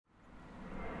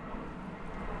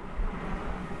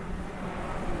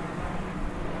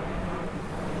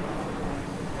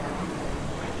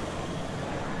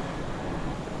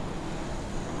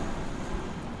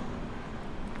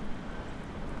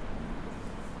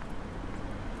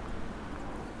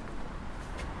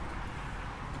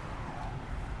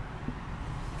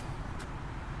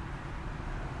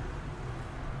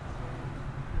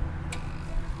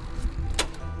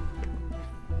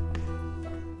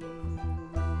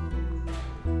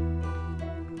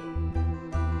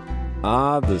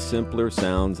Ah, the simpler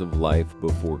sounds of life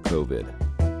before COVID.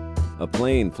 A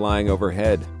plane flying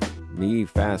overhead, me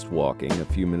fast walking a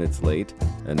few minutes late,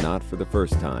 and not for the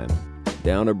first time,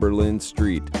 down a Berlin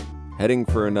street, heading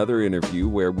for another interview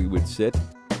where we would sit,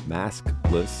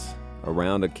 maskless,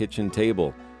 around a kitchen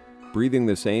table, breathing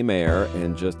the same air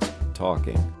and just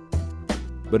talking.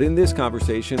 But in this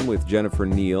conversation with Jennifer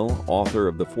Neal, author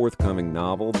of the forthcoming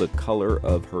novel, The Color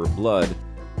of Her Blood,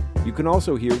 you can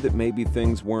also hear that maybe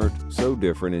things weren't so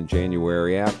different in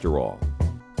January after all.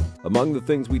 Among the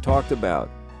things we talked about,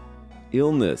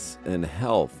 illness and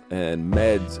health and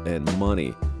meds and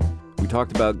money. We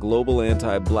talked about global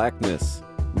anti-blackness.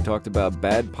 We talked about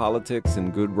bad politics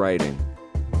and good writing.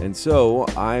 And so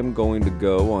I'm going to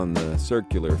go on the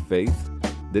circular faith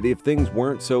that if things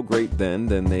weren't so great then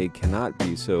they cannot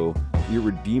be so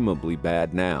irredeemably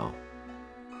bad now.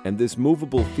 And this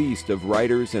movable feast of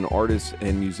writers and artists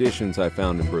and musicians I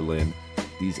found in Berlin,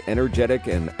 these energetic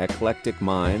and eclectic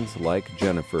minds like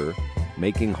Jennifer,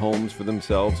 making homes for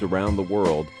themselves around the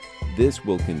world, this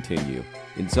will continue,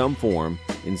 in some form,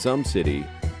 in some city,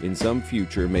 in some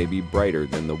future maybe brighter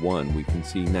than the one we can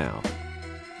see now.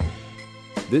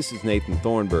 This is Nathan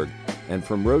Thornburg, and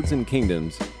from Roads and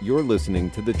Kingdoms, you're listening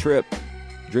to The Trip,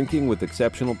 drinking with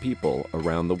exceptional people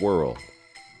around the world.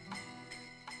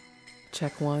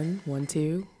 Check 1, 1,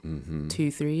 2,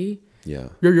 2, 3. Yeah.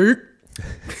 Yeah.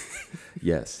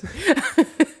 Yes.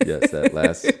 Yes, that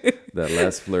last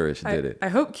flourish did it. I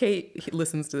hope Kate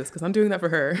listens to this because I'm doing that for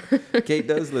her. Kate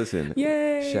does listen.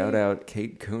 Yay! Shout out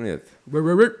Kate Kunith,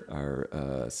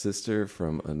 our sister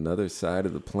from another side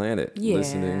of the planet,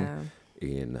 listening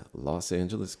in Los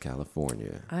Angeles,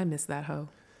 California. I miss that hoe.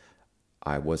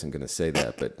 I wasn't going to say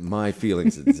that, but my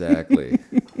feelings exactly.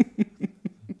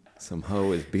 Some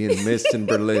hoe is being missed in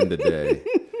Berlin today.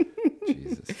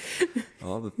 Jesus.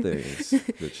 All the things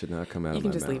that should not come out of my mouth. You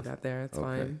can just leave that there. It's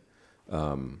fine.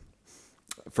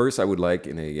 First, I would like,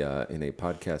 in a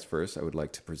podcast first, I would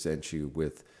like to present you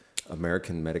with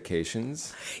American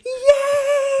Medications. Yay!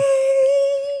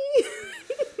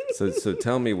 So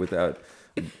tell me, without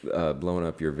blowing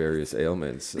up your various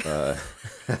ailments,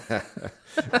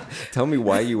 tell me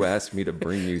why you asked me to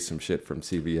bring you some shit from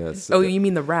CVS. Oh, you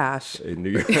mean the rash? In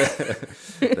New York.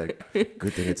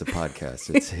 Good thing it's a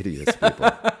podcast. It's hideous, people.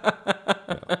 No.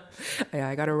 Yeah,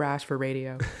 I got a rash for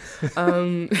radio.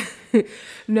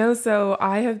 No, so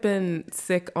I have been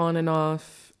sick on and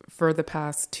off for the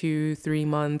past 2-3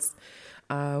 months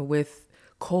with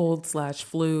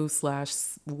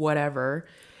cold/flu/whatever.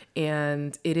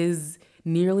 And it is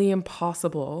nearly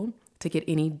impossible to get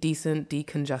any decent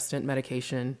decongestant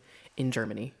medication in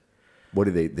Germany. What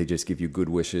do they just give you good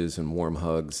wishes and warm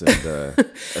hugs and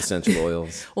essential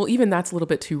oils? Well, even that's a little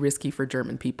bit too risky for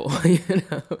German people. You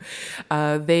know,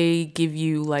 they give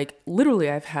you literally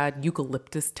I've had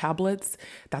eucalyptus tablets.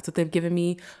 That's what they've given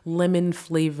me. Lemon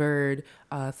flavored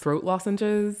throat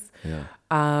lozenges,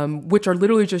 which are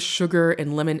literally just sugar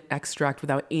and lemon extract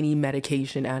without any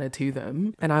medication added to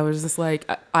them. And I was just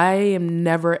like, I am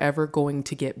never, ever going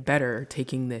to get better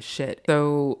taking this shit.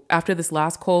 So after this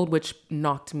last cold, which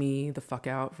knocked me the fuck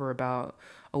out for about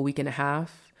a week and a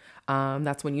half,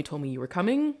 that's when you told me you were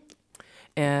coming.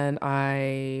 And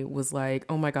I was like,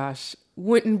 oh my gosh,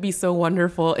 wouldn't it be so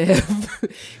wonderful if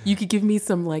you could give me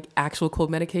some actual cold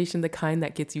medication, the kind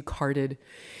that gets you carded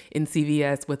in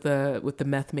CVS with the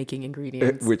meth making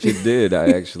ingredients. Which it did.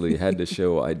 I actually had to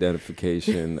show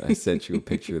identification. I sent you a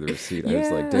picture of the receipt. I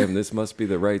was like, damn, this must be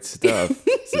the right stuff.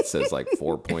 So it says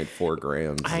 4.4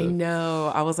 grams. I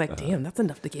know. I was like, damn, that's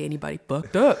enough to get anybody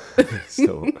fucked up.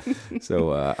 So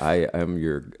I am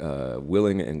your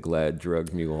willing and glad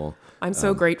drug mule. I'm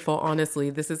so grateful, honestly.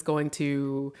 This is going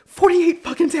to 48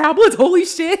 fucking tablets. Holy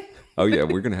shit. Oh, yeah,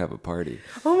 we're going to have a party.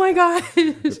 Oh, my God.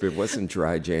 If it wasn't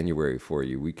dry January for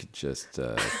you, we could just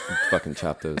fucking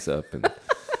chop those up and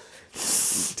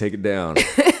take it down.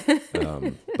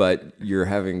 But you're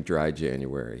having dry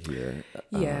January here.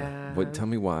 Yeah. Tell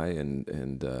me why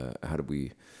and how do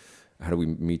we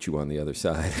meet you on the other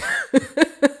side?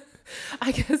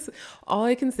 I guess all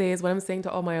I can say is what I'm saying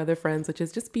to all my other friends, which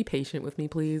is just be patient with me,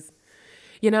 please.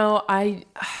 You know,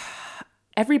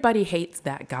 everybody hates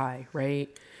that guy, right?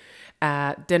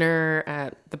 At dinner,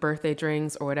 at the birthday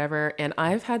drinks or whatever. And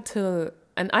I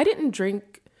didn't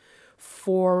drink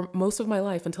for most of my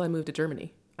life until I moved to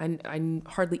Germany. I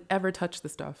hardly ever touched the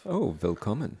stuff. Oh,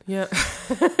 willkommen. Yeah.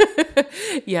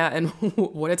 Yeah, and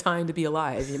what a time to be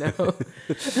alive, you know?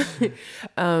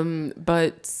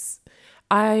 But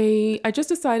I just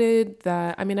decided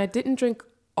that, I didn't drink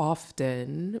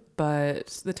often,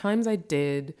 but the times I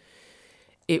did,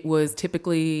 it was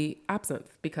typically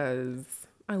absinthe because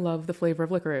I love the flavor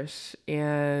of licorice.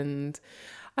 And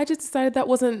I just decided that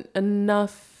wasn't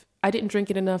enough. I didn't drink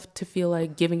it enough to feel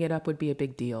like giving it up would be a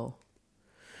big deal.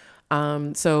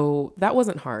 So that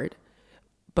wasn't hard.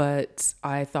 But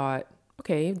I thought,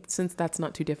 okay, since that's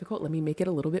not too difficult, let me make it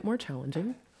a little bit more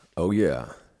challenging. Oh,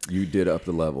 yeah. You did up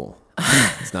the level.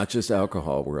 It's not just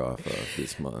alcohol we're off of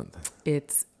this month.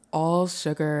 It's all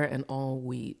sugar and all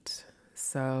wheat.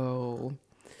 So...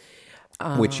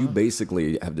 which you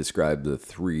basically have described the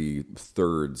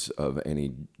 3/3 of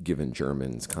any given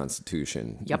German's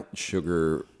constitution. Yep.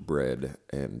 Sugar, bread,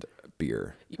 and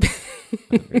beer.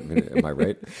 Am I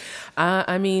right?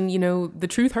 I mean, the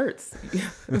truth hurts,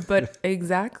 but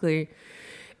exactly.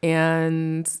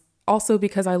 And also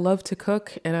because I love to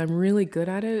cook and I'm really good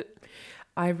at it,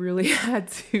 I really had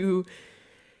to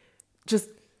just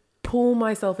pull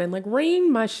myself in, like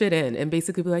rein my shit in and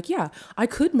basically be like, yeah, I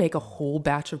could make a whole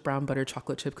batch of brown butter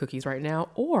chocolate chip cookies right now,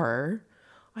 or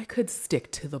I could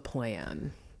stick to the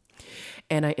plan.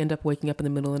 And I end up waking up in the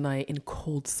middle of the night in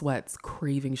cold sweats,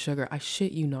 craving sugar. I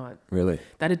shit you not. Really?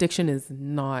 That addiction is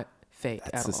not fake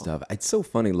That's at the all. stuff. It's so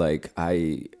funny. Like,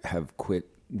 I have quit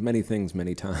many things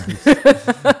many times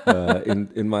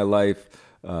in my life,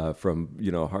 from,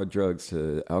 hard drugs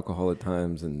to alcohol at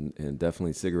times and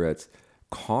definitely cigarettes.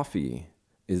 Coffee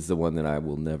is the one that I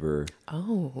will never.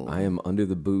 Oh. I am under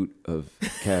the boot of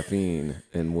caffeine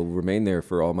and will remain there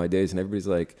for all my days. And everybody's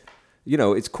like,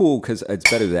 it's cool because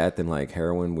it's better that than like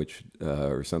heroin, which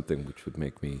or something which would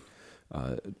make me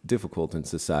difficult in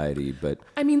society. But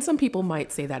I mean, some people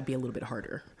might say that'd be a little bit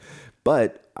harder.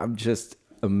 But I'm just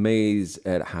amazed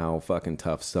at how fucking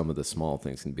tough some of the small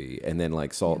things can be. And then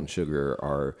like salt and sugar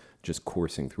are just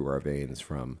coursing through our veins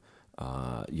from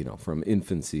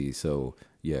infancy. So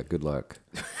yeah, good luck.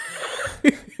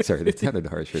 Sorry, that sounded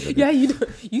harsher. Yeah,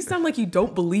 you sound like you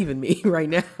don't believe in me right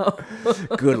now.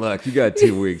 Good luck. You got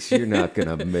 2 weeks. You're not going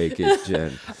to make it,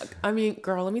 Jen. I mean,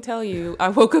 girl, let me tell you, I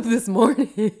woke up this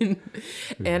morning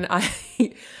and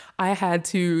I had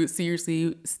to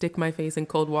seriously stick my face in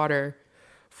cold water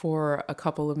for a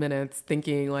couple of minutes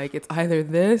thinking like it's either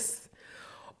this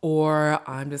or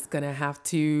I'm just going to have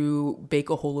to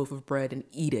bake a whole loaf of bread and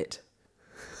eat it.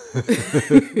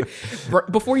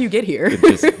 Before you get here.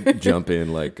 Just jump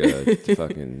in like a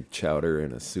fucking chowder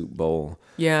in a soup bowl.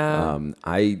 Yeah.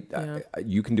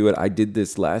 You can do it. I did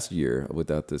this last year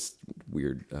without this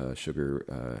weird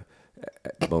sugar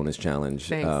bonus challenge.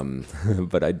 Thanks.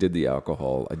 But I did the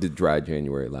alcohol. I did dry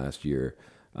January last year.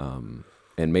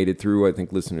 And made it through. I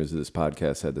think listeners of this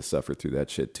podcast had to suffer through that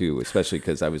shit too, especially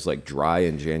because I was like dry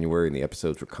in January and the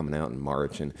episodes were coming out in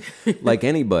March. And like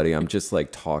anybody, I'm just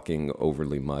like talking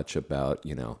overly much about,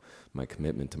 my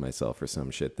commitment to myself or some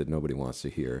shit that nobody wants to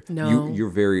hear. No.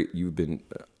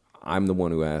 I'm the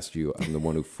one who asked you. I'm the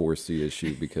one who forced the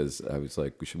issue because I was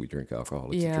like, should we drink alcohol?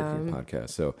 It's a drinking podcast.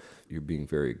 So you're being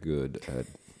very good at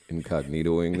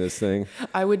incognitoing this thing.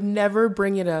 I would never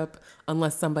bring it up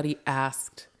unless somebody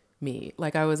asked me.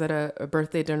 Like I was at a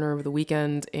birthday dinner over the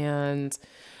weekend and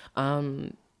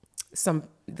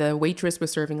the waitress was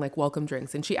serving like welcome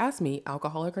drinks and she asked me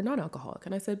alcoholic or non-alcoholic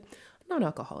and I said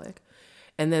non-alcoholic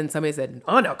and then somebody said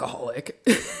non-alcoholic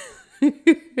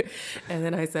and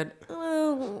then I said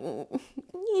well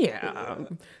yeah,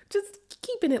 just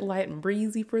keeping it light and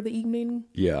breezy for the evening.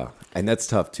 Yeah, and that's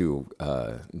tough too,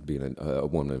 being a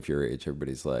woman of your age.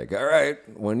 Everybody's like, all right,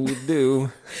 when you do,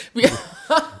 you're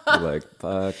like,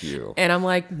 fuck you. And I'm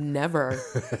like, never.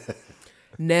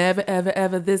 Never, ever,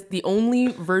 ever. The only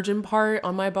virgin part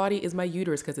on my body is my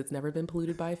uterus because it's never been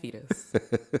polluted by a fetus.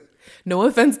 No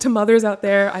offense to mothers out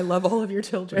there. I love all of your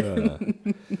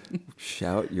children.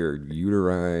 Shout your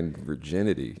uterine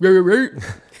virginity. Right.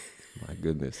 My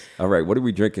goodness. All right, what are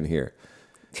we drinking here?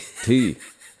 Tea.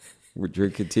 We're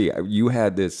drinking tea. You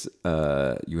had this,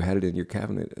 you had it in your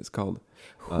cabinet. It's called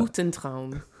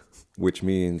Hutentraum. Which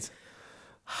means?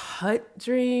 Hut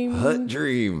dream. Hut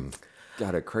dream.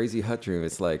 Got a crazy hut dream.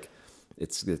 It's like,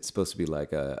 it's supposed to be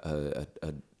like a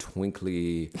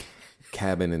twinkly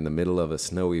cabin in the middle of a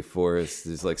snowy forest.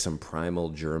 There's like some primal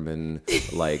German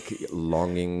like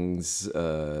longings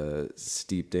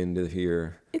steeped into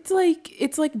here. It's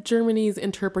like Germany's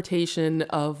interpretation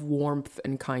of warmth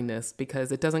and kindness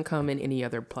because it doesn't come in any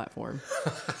other platform.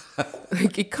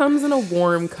 Like it comes in a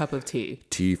warm cup of tea.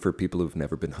 Tea for people who've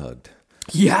never been hugged.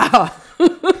 Yeah.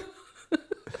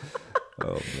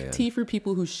 Oh man. Tea for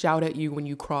people who shout at you when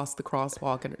you cross the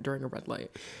crosswalk during a red light.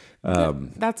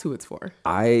 That's who it's for.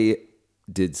 I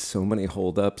did so many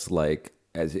holdups, like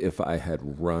as if I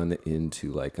had run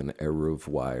into like an Eruv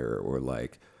wire or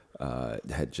like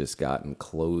had just gotten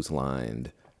clotheslined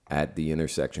at the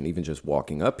intersection, even just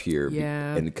walking up here.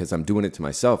 Yeah. And because I'm doing it to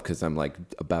myself, because I'm like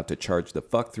about to charge the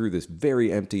fuck through this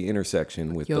very empty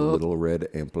intersection with the Yup. little red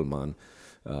Ampelmann,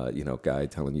 guy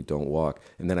telling you don't walk.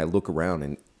 And then I look around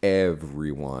and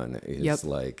everyone is Yep.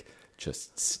 like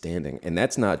just standing. And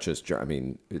that's not just, I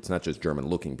mean, it's not just German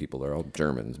looking people. They're all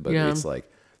Germans, but Yeah. it's like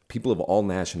people of all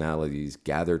nationalities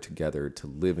gather together to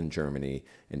live in Germany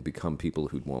and become people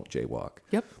who won't jaywalk.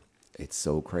 Yep. It's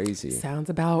so crazy. Sounds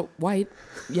about white.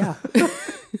 Yeah.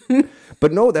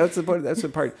 But no, that's the part. That's the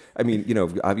part. I mean,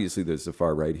 obviously there's the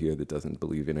far right here that doesn't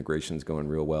believe integration's going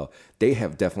real well. They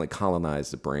have definitely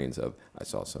colonized the brains of. I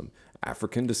saw some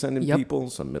African descendant Yep. people,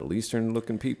 some Middle Eastern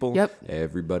looking people. Yep.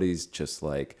 Everybody's just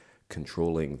like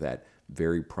controlling that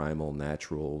very primal,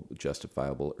 natural,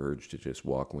 justifiable urge to just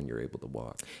walk when you're able to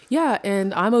walk. Yeah,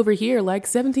 and I'm over here like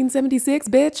 1776,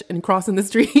 bitch, and crossing the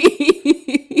street.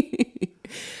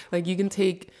 Like you can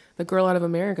take the girl out of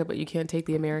America, but you can't take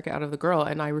the America out of the girl.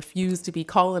 And I refuse to be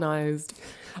colonized.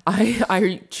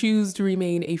 I choose to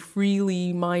remain a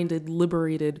freely minded,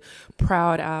 liberated,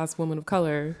 proud ass woman of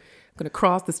color. I'm gonna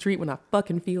cross the street when I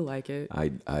fucking feel like it.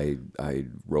 I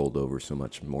rolled over so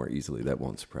much more easily that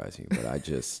won't surprise you, but I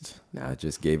just Nah. I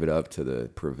just gave it up to the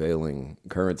prevailing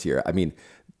currents here. I mean,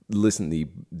 listen,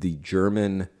 the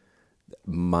German,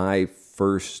 my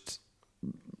first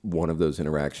one of those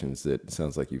interactions that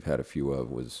sounds like you've had a few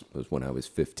of was when I was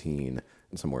 15,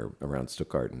 somewhere around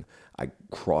Stuttgart, and I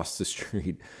crossed the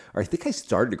street, or I think I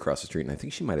started to cross the street, and I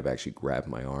think she might have actually grabbed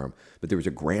my arm, but there was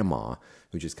a grandma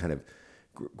who just kind of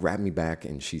grabbed me back,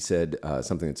 and she said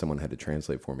something that someone had to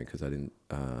translate for me because I didn't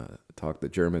talk the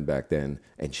German back then,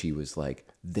 and she was like,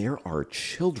 "There are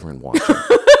children watching."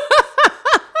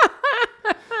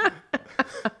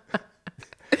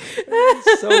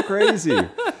 So crazy.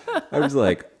 I was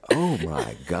like, oh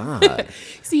my God,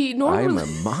 See, I'm normally,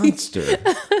 a monster.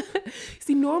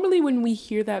 normally when we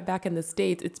hear that back in the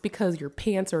States, it's because your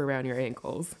pants are around your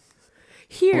ankles.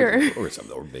 Here, Or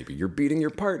maybe you're beating your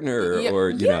partner, Yeah,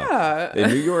 or, yeah. in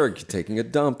New York, taking a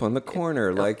dump on the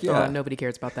corner. Like, yeah. nobody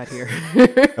cares about that here.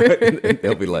 And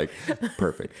they'll be like,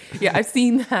 perfect. Yeah, I've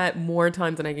seen that more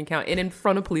times than I can count. And in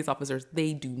front of police officers,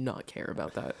 they do not care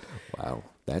about that. Wow,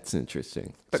 that's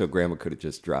interesting. So grandma could have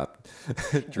just dropped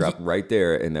right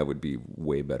there, and that would be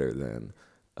way better than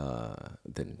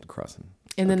crossing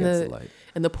And then against the light.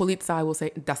 the Polizei will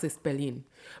say, "Das ist Berlin."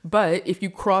 But if you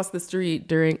cross the street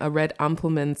during a red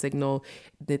Ampelmann signal,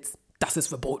 it's "Das ist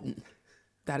verboten."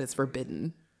 That is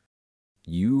forbidden.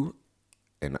 You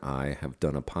and I have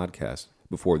done a podcast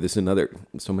before. This is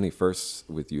so many firsts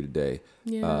with you today.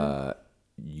 Yeah.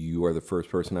 You are the first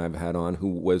person I've had on who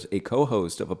was a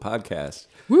co-host of a podcast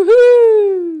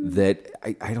Woohoo! that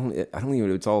I don't even,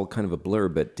 it's all kind of a blur,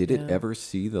 but did it ever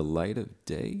see the light of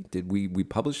day? Did we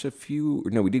publish a few?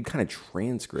 No, we did kind of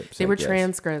transcripts. They I were guess.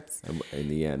 transcripts. In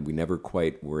the end, we never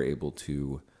quite were able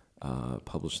to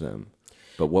publish them.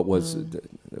 But what was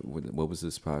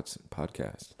this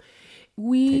podcast?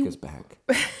 Take us back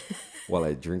while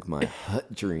I drink my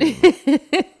hut dream.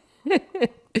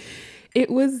 It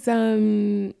was,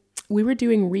 we were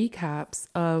doing recaps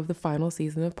of the final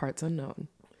season of Parts Unknown.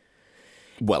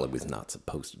 Well, it was not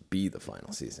supposed to be the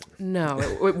final season. No,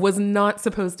 it was not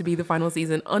supposed to be the final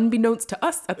season, unbeknownst to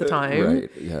us at the time.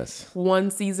 Right, yes. One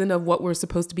season of what were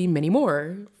supposed to be many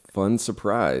more. Fun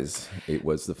surprise. It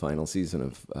was the final season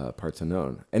of Parts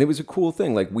Unknown. And it was a cool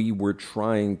thing. Like, we were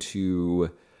trying to,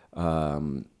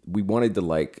 we wanted to,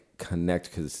 like, connect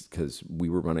because we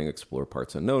were running Explore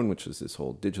Parts Unknown, which was this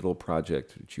whole digital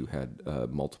project, which you had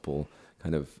multiple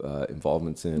kind of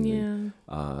involvements in.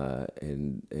 Yeah.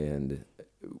 And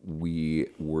we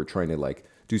were trying to, like,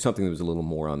 do something that was a little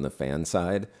more on the fan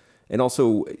side. And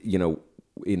also,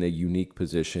 in a unique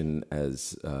position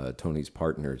as Tony's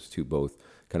partners to both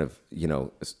kind of,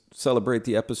 celebrate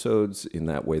the episodes in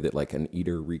that way that, like, an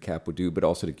Eater recap would do, but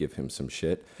also to give him some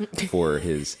shit for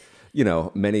his,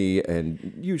 many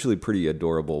and usually pretty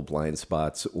adorable blind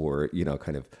spots or,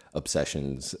 kind of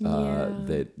obsessions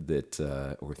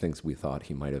that or things we thought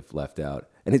he might have left out.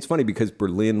 And it's funny because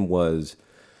Berlin was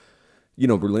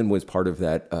part of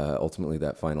that, ultimately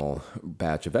that final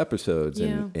batch of episodes.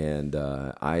 And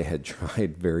I had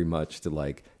tried very much to,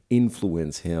 like,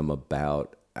 influence him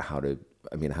about how to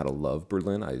love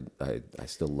Berlin. I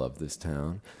still love this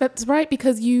town. That's right,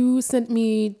 because you sent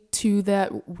me to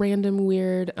that random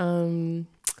weird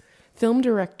film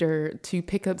director to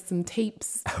pick up some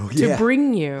tapes to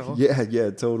bring you.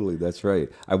 Yeah, totally. That's right.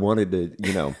 I wanted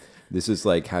to, this is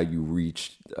like how you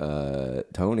reached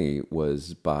Tony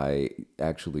was by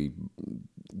actually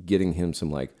getting him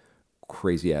some, like,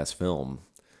 crazy ass film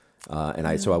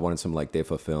So I wanted some like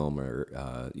DEFA film or,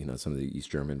 some of the East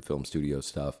German film studio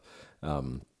stuff.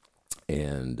 Wanted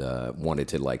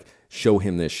to like show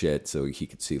him this shit so he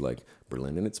could see like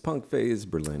Berlin in its punk phase,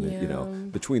 Berlin,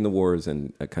 between the wars,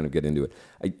 and kind of get into it.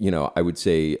 I would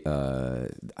say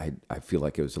I feel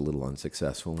like it was a little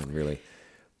unsuccessful, and really,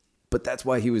 but that's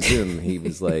why he was him. He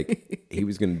was like he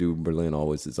was going to do Berlin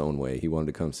always his own way. He wanted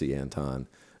to come see Anton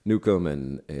Newcomb,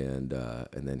 and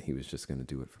then he was just going to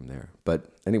do it from there.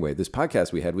 But anyway, this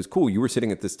podcast we had was cool. You were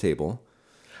sitting at this table.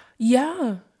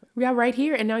 Yeah, right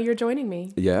here, and now you're joining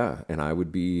me. Yeah, and I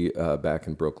would be back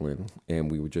in Brooklyn,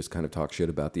 and we would just kind of talk shit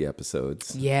about the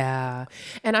episodes. Yeah,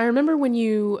 and I remember when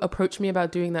you approached me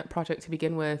about doing that project to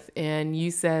begin with, and you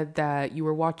said that you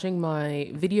were watching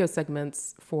my video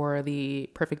segments for the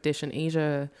Perfect Dish in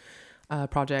Asia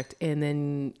project, and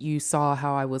then you saw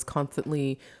how I was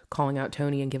constantly calling out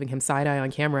Tony and giving him side eye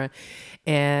on camera,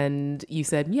 and you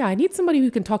said, "Yeah, I need somebody who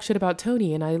can talk shit about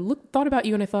Tony." And I thought about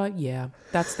you, and I thought, "Yeah,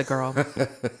 that's the girl."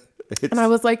 And I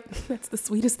was like, "That's the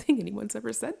sweetest thing anyone's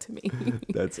ever said to me."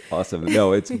 That's awesome.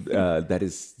 No, it's that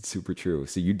is super true.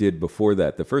 So you did before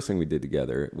that. The first thing we did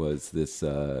together was this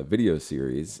video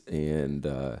series, and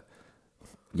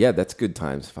that's good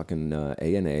times. Fucking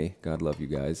ANA, God love you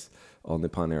guys. All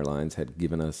Nippon Airlines had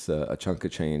given us a chunk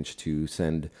of change to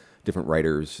send different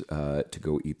writers to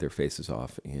go eat their faces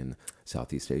off in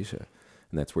Southeast Asia.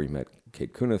 And that's where you met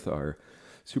Kate Kunith, our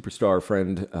superstar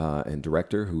friend and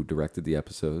director who directed the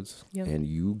episodes. Yep. And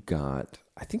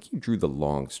I think you drew the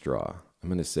long straw. I'm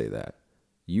going to say that.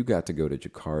 You got to go to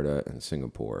Jakarta and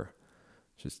Singapore.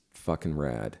 Just fucking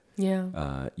rad.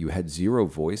 Yeah. You had zero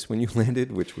voice when you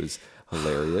landed, which was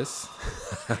hilarious.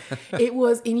 It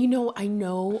was, and I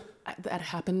know that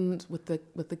happened with the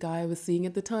guy I was seeing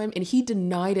at the time, and he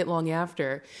denied it long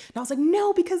after. And I was like,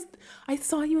 no, because I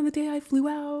saw you on the day I flew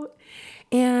out,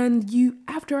 and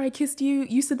after I kissed you,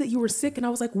 you said that you were sick, and I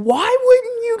was like, why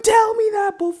wouldn't you tell me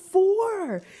that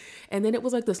before? And then it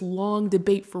was like this long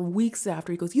debate for weeks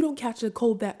after. He goes, you don't catch a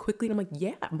cold that quickly. And I'm like,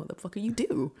 yeah, motherfucker, you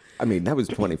do. I mean, that was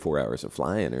 24 hours of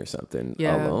flying or something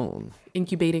alone.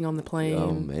 Incubating on the plane.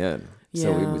 Oh, man. Yeah.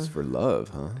 So it was for love,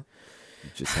 huh? You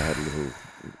just had a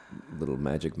little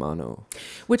magic mono.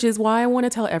 Which is why I want to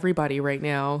tell everybody right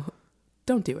now,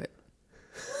 don't do it.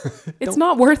 It's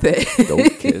not worth it.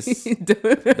 Don't kiss.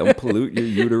 Don't pollute your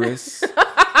uterus.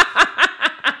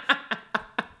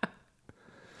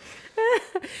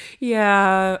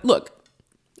 Yeah. Look,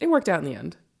 it worked out in the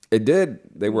end. It did.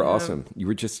 They were awesome. You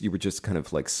were just kind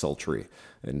of like sultry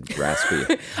and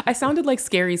raspy. I sounded like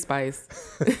Scary Spice.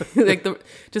 like the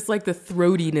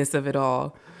throatiness of it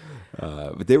all.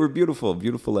 But they were beautiful,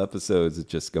 beautiful episodes of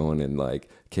just going and like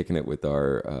kicking it with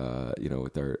our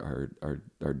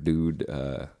dude.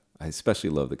 I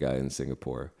especially love the guy in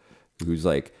Singapore who's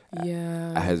like,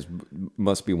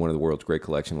 must be one of the world's great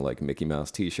collection of like Mickey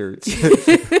Mouse t-shirts.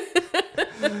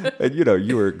 And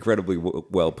you were incredibly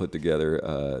well put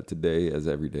together today, as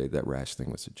every day. That rash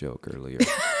thing was a joke earlier.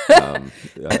 There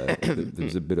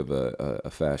was a bit of a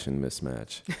fashion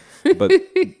mismatch, but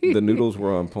the noodles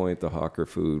were on point. The hawker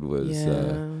food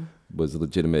was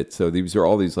legitimate. So these are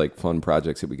all these like fun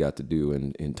projects that we got to do.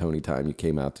 And in Tony time, you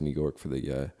came out to New York for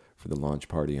the launch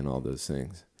party and all those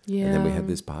things. Yeah. And then we had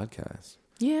this podcast.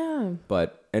 Yeah.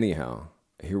 But anyhow,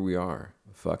 here we are.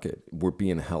 Fuck it. We're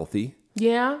being healthy.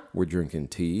 Yeah. We're drinking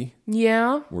tea.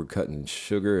 Yeah. We're cutting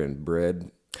sugar and bread.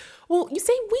 Well, you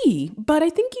say we, but I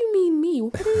think you mean me.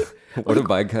 What have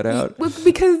I cut out?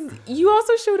 Because you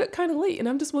also showed up kind of late, and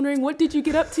I'm just wondering, what did you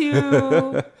get up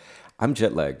to? I'm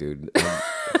jet lagged, dude.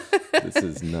 This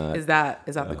is not. Is that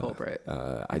the culprit?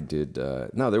 I did.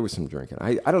 No, there was some drinking.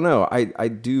 I don't know. I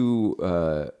do.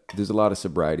 There's a lot of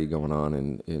sobriety going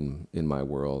on in my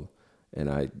world, and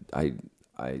I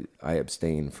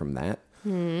abstain from that. I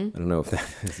don't know if that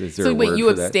is there. So wait, you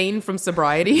abstain from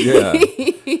sobriety? Yeah,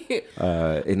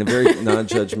 in a very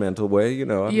non-judgmental way.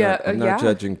 I'm not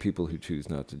judging people who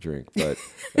choose not to drink, but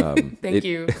thank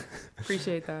you,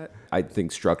 appreciate that. I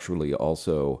think structurally,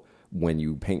 also, when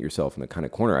you paint yourself in a kind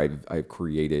of corner, I've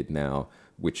created now,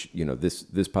 which this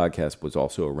podcast was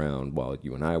also around while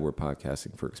you and I were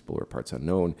podcasting for Explorer Parts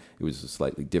Unknown. It was a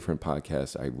slightly different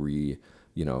podcast. I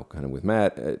kind of with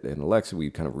Matt and Alexa, we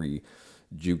kind of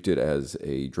juked it as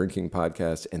a drinking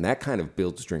podcast, and that kind of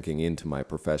builds drinking into my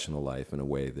professional life in a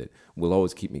way that will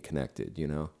always keep me connected,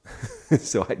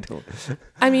 so I don't.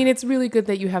 I mean, it's really good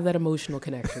that you have that emotional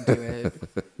connection to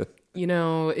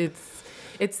it.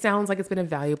 It sounds like it's been a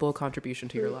valuable contribution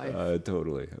to your life.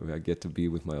 Totally. I mean, I get to be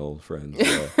with my old friends,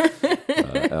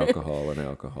 alcohol,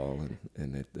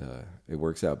 and it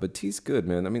works out. But tea's good,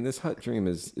 man. I mean, this hot dream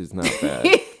is not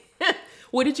bad.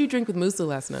 What did you drink with Musa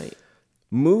last night?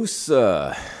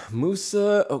 Musa,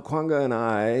 Okwanga, and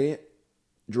I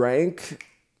drank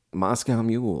Moscow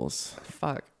Mules.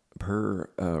 Fuck. Per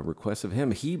request of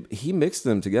him. He mixed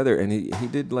them together, and he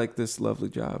did like this lovely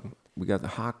job. We got the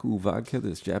Haku vodka,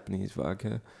 this Japanese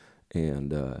vodka,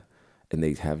 and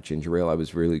they have ginger ale. I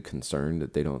was really concerned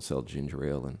that they don't sell ginger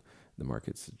ale in the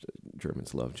markets.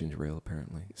 Germans love ginger ale,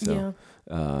 apparently. So,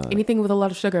 yeah. Anything with a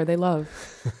lot of sugar, they love.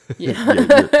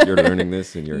 Yeah. you're learning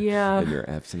this in your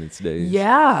abstinence days.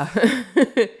 Yeah,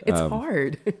 it's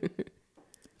hard.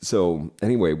 So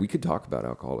anyway, we could talk about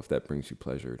alcohol if that brings you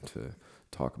pleasure to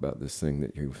talk about this thing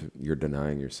that you're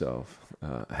denying yourself.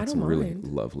 I had some really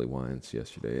lovely wines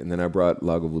yesterday, and then I brought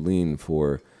Lagavulin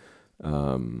for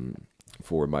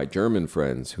my German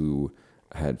friends who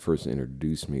had first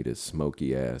introduced me to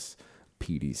smoky ass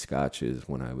peaty scotches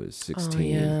when I was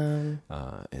 16. And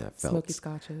I felt smoky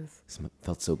scotches.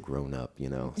 Felt so grown up, you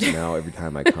know. So now every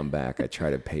time I come back, I try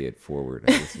to pay it forward.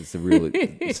 It's a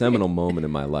really seminal moment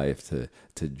in my life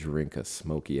to drink a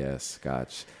smoky ass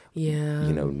scotch. Yeah.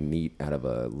 You know, neat out of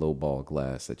a low ball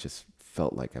glass that just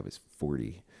felt like I was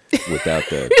 40 without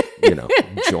the,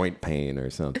 joint pain or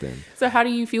something. So how do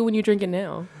you feel when you drink it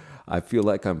now? I feel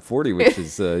like I'm 40, which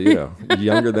is,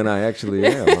 younger than I actually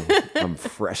am. I'm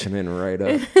freshening right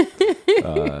up.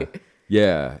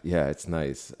 Yeah, it's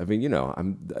nice. I mean,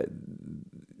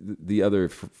 the other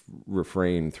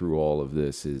refrain through all of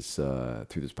this is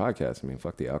through this podcast. I mean,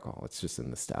 fuck the alcohol. It's just a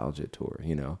nostalgia tour,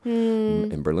 you know.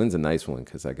 And Berlin's a nice one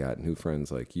because I got new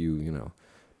friends like you,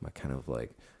 my kind of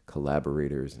like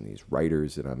collaborators and these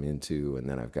writers that I'm into, and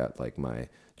then I've got like my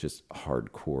just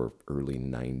hardcore early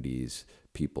 90s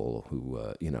people who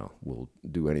will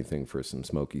do anything for some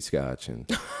smoky scotch and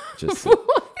just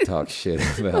talk shit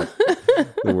about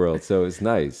the world. So it's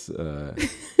nice.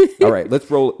 All right,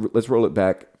 let's roll it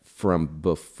back from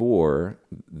before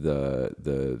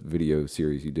the video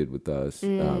series you did with us.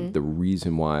 The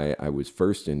reason why I was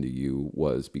first into you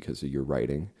was because of your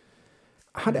writing.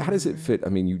 How does it fit? I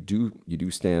mean, you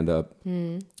do stand up,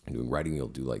 and doing writing. You'll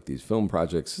do like these film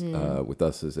projects with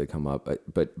us as they come up.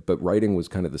 But writing was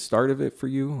kind of the start of it for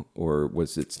you, or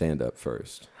was it stand up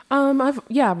first?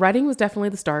 Writing was definitely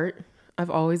the start. I've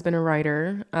always been a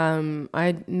writer.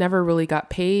 I never really got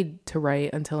paid to write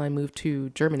until I moved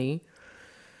to Germany.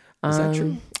 Is that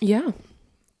true? Yeah.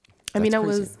 That's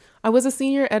crazy. I was a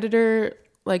senior editor,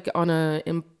 like in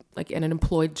an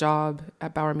employed job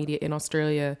at Bauer Media in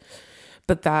Australia.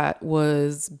 But that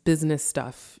was business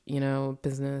stuff,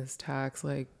 business, tax,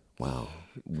 like. Wow.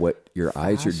 What your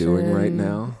eyes are doing right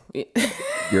now?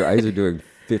 Your eyes are doing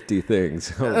 50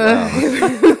 things. Oh, wow.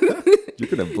 You're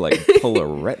going to like pull a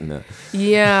retina.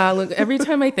 Yeah. Look, every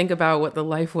time I think about what the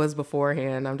life was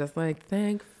beforehand, I'm just like,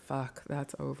 thank fuck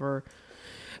that's over.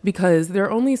 Because there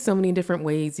are only so many different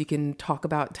ways you can talk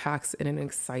about tax in an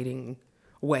exciting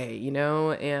way,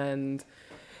 and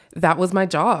that was my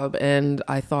job. And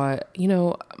I thought,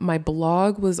 my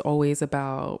blog was always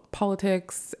about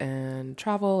politics and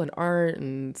travel and art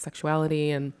and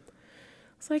sexuality. And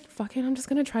it's like, fuck it, I'm just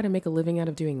going to try to make a living out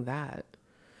of doing that.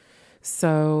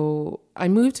 So I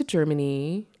moved to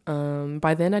Germany.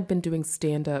 By then I'd been doing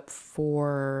stand-up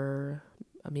for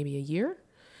maybe a year.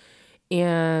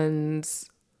 And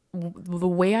the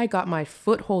way I got my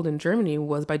foothold in Germany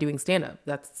was by doing stand-up.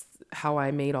 That's how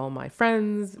I made all my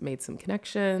friends, made some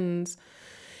connections.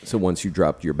 So once you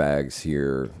dropped your bags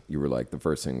here, you were like, the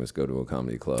first thing was go to a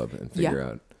comedy club and figure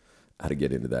out how to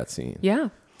get into that scene. Yeah.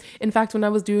 In fact, when I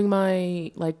was doing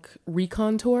my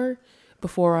recon tour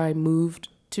before I moved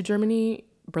to Germany,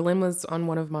 Berlin was on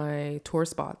one of my tour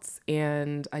spots,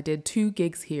 and I did 2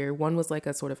 gigs here. One was like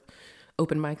a sort of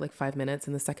open mic, like 5 minutes,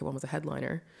 and the second one was a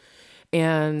headliner.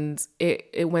 And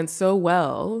it went so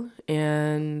well,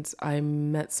 and I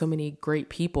met so many great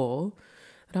people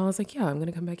that I was like, yeah, I'm going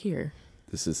to come back here.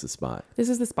 This is the spot. This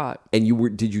is the spot.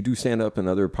 And did you do stand up in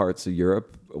other parts of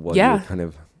Europe? Yeah.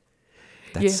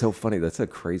 That's so funny. That's a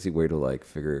crazy way to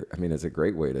it's a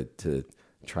great way to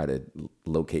try to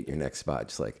locate your next spot.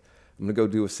 Just like, I'm going to go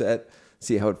do a set,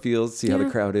 see how it feels, see how the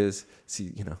crowd is,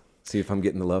 see if I'm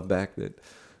getting the love back that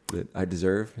I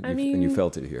deserve, and you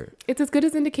felt it here. It's as good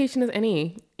as indication as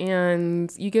any, and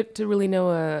you get to really know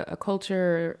a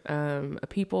culture, a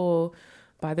people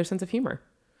by their sense of humor.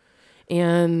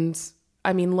 And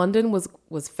I mean, London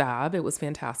was fab. It was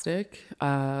fantastic.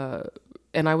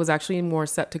 And I was actually more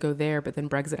set to go there, but then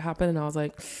Brexit happened, and I was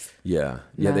like, yeah,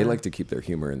 they like to keep their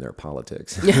humor in their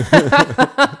politics.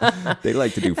 They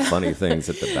like to do funny things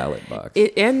at the ballot box.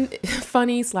 And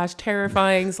funny /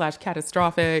 terrifying /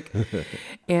 catastrophic.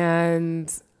 And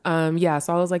so I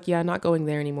was like, not going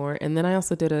there anymore. And then I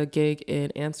also did a gig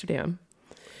in Amsterdam.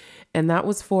 And that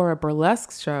was for a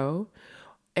burlesque show.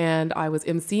 And I was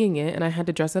emceeing it, and I had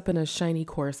to dress up in a shiny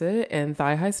corset and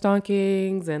thigh-high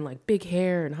stockings and like big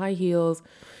hair and high heels.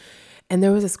 And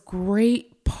there was this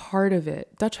great part of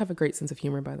it. Dutch have a great sense of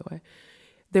humor, by the way.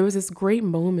 There was this great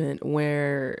moment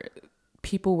where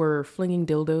people were flinging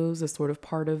dildos as sort of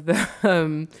part of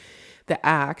the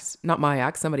act, not my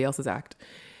act, somebody else's act.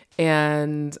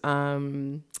 And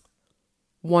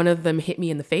one of them hit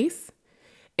me in the face.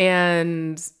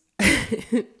 And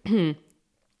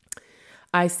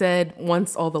I said,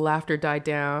 once all the laughter died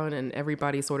down and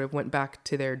everybody sort of went back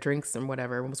to their drinks and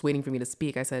whatever and was waiting for me to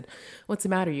speak, I said, "What's the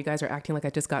matter? You guys are acting like I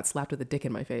just got slapped with a dick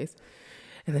in my face."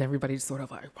 And then everybody just sort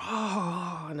of like,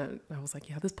 "Oh," and I was like,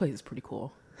 "Yeah, this place is pretty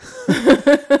cool." I'm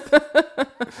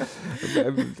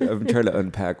trying to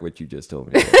unpack what you just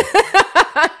told me.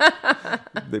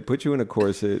 They put you in a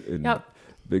corset and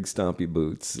big stompy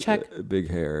boots, check, big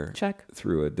hair, check,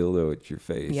 threw a dildo at your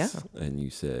face, yeah, and you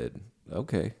said,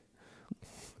 "Okay,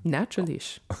 naturally."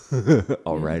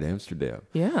 All right, Amsterdam.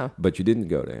 Yeah. But you didn't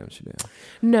go to Amsterdam.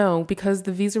 No, because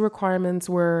the visa requirements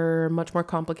were much more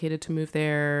complicated to move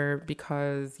there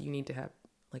because you need to have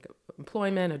like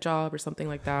employment, a job or something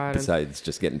like that. Besides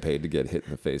just getting paid to get hit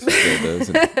in the face with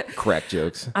dildos and crack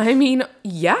jokes. I mean,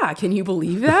 yeah. Can you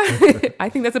believe that? I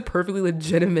think that's a perfectly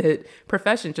legitimate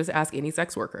profession. Just ask any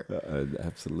sex worker.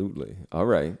 Absolutely. All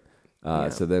right.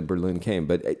 So then Berlin came,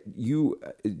 but you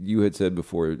had said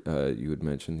before, you had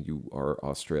mentioned you are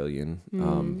Australian.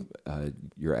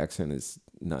 Your accent is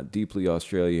not deeply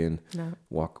Australian. No.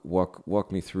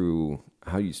 Walk me through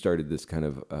how you started this kind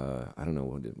of, I don't know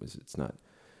what it was. It's not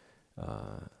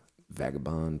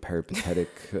vagabond, peripatetic,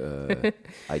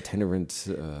 itinerant,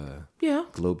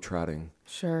 globetrotting.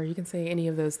 Sure, you can say any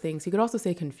of those things. You could also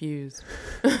say confused.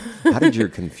 How did your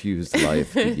confused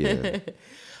life begin?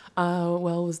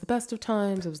 Well, it was the best of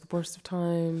times. It was the worst of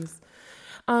times.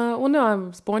 Well, no, I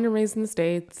was born and raised in the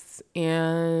States,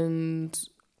 and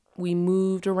we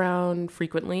moved around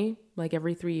frequently, like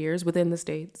every 3 years within the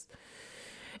States.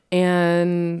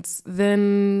 And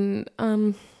then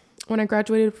when I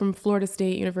graduated from Florida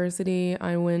State University,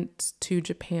 I went to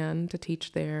Japan to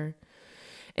teach there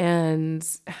and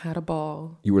had a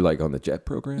ball. You were like on the JET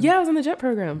program? Yeah, I was on the JET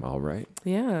program. All right.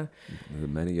 Yeah. The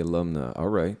many alumni. All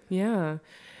right. Yeah.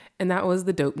 And that was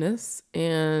the dopeness.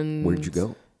 And where'd you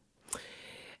go?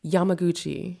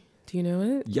 Yamaguchi. Do you know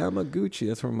it? Yamaguchi.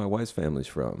 That's where my wife's family's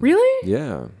from. Really?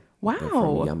 Yeah. Wow. They're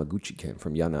from Yamaguchi camp,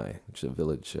 from Yanai, which is a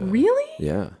village. Really?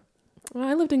 Yeah. Well,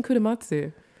 I lived in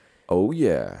Kutamatsu. Oh,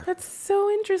 yeah. That's so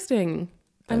interesting.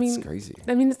 That's crazy.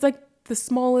 I mean, it's like the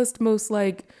smallest, most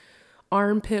like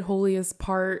armpit holiest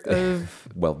part of...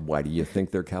 Well, why do you think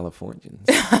they're Californians?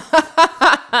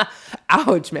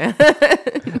 Ouch, man.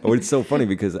 Oh, it's so funny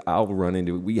because I'll run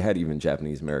into... We had even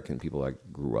Japanese American people I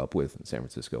grew up with in San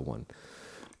Francisco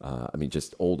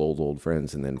just old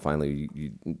friends. And then finally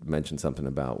you mentioned something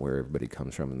about where everybody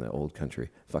comes from in the old country.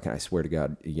 Fucking, I swear to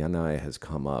God, Yanai has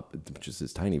come up, which is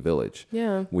this tiny village.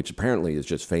 Yeah. Which apparently is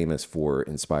just famous for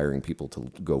inspiring people to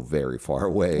go very far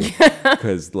away.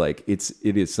 Because like it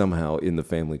is somehow in the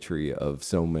family tree of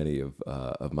so many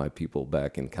of my people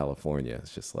back in California.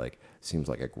 It's just like, seems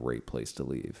like a great place to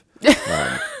leave.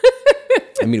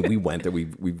 I mean, we went there.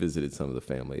 We visited some of the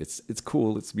family. It's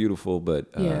cool. It's beautiful, but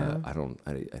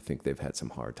I think they've had some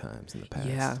hard times in the past.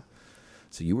 Yeah.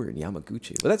 So you were in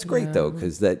Yamaguchi. Well, that's great though,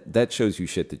 because that shows you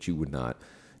shit that you would not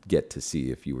get to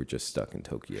see if you were just stuck in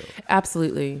Tokyo.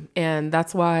 Absolutely, and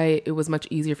that's why it was much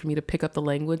easier for me to pick up the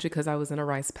language because I was in a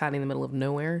rice paddy in the middle of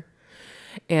nowhere,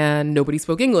 and nobody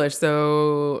spoke English.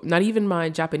 So not even my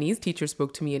Japanese teacher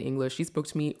spoke to me in English. She spoke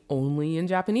to me only in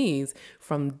Japanese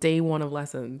from day one of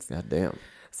lessons. God damn.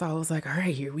 So I was like, all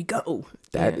right, here we go.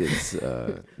 That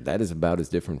is about as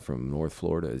different from North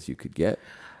Florida as you could get.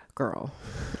 Girl.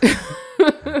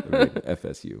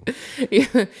 FSU.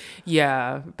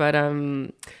 Yeah. But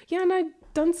and I'd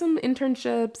done some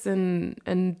internships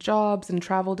and jobs and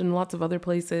traveled in lots of other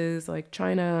places like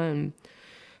China and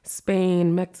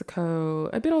Spain, Mexico.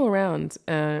 I've been all around.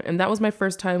 And that was my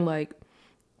first time like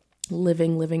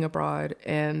living abroad.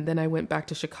 And then I went back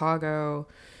to Chicago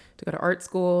to go to art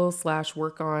school /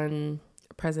 work on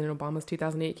President Obama's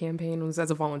 2008 campaign. It was as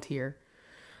a volunteer.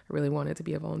 I really wanted to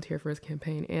be a volunteer for his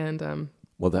campaign. And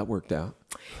well, that worked out.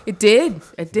 It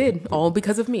did. All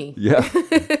because of me. Yeah.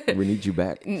 We need you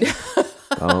back.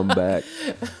 Come back.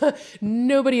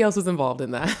 Nobody else was involved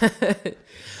in that.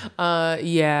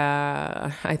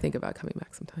 Yeah, I think about coming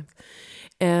back sometimes.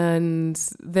 And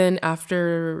then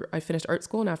after I finished art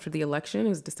school and after the election, it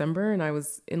was December, and I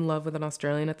was in love with an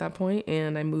Australian at that point,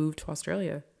 and I moved to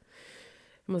Australia.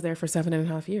 I was there for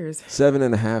 7.5 years.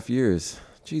 7.5 years.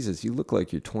 Jesus, you look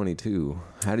like you're 22.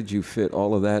 How did you fit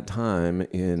all of that time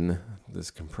in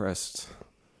this compressed?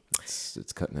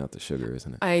 It's cutting out the sugar,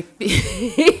 isn't it?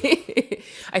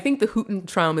 I think the hootin'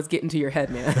 trauma is getting to your head,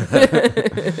 man.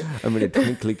 I'm in a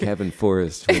twinkly cabin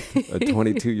forest with a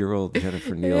 22-year-old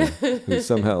Jennifer Neal who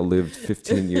somehow lived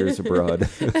 15 years abroad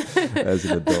as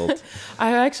an adult.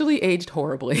 I actually aged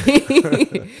horribly.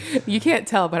 You can't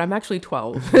tell, but I'm actually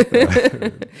 12.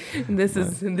 This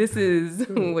is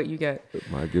what you get.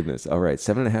 My goodness. All right,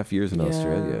 7.5 years in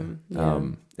Australia. Yeah.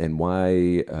 And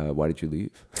why did you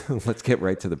leave? Let's get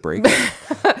right to the breakup.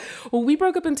 Well, we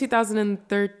broke up in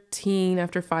 2013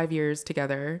 after 5 years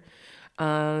together.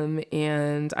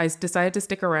 And I decided to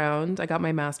stick around. I got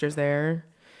my master's there.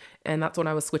 And that's when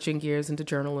I was switching gears into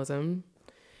journalism.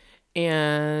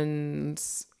 And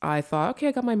I thought, okay,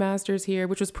 I got my master's here,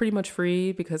 which was pretty much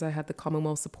free because I had the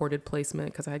Commonwealth supported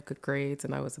placement because I had good grades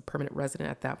and I was a permanent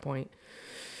resident at that point.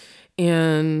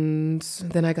 And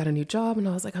then I got a new job and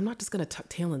I was like, I'm not just going to tuck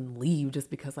tail and leave just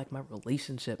because like my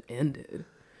relationship ended.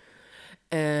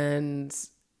 And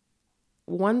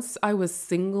once I was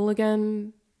single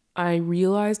again, I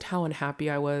realized how unhappy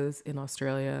I was in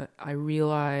Australia. I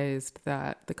realized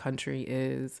that the country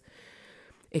is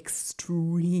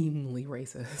extremely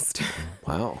racist.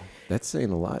 Wow. That's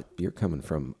saying a lot. You're coming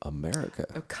from America.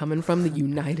 I'm coming from the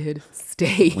United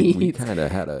States. We kind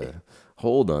of had a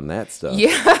hold on that stuff.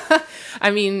 Yeah. I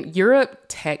mean, Europe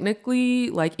technically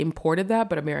like imported that,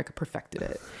 but America perfected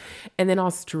it. And then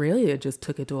Australia just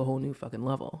took it to a whole new fucking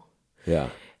level. Yeah.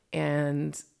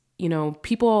 And, you know,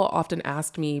 people often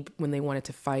asked me when they wanted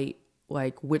to fight,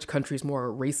 like, which country's more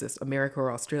racist, America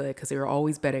or Australia? Because they were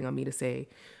always betting on me to say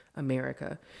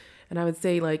America. And I would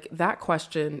say, like, that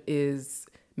question is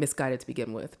misguided to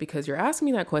begin with, because you're asking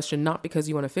me that question not because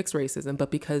you want to fix racism, but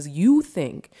because you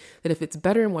think that if it's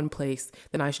better in one place,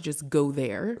 then I should just go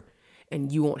there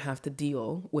and you won't have to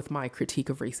deal with my critique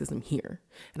of racism here.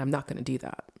 And I'm not going to do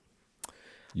that.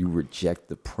 You reject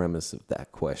the premise of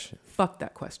that question. Fuck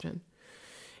that question.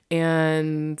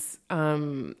 And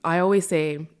I always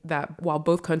say that while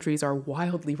both countries are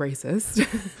wildly racist,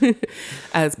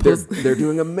 they're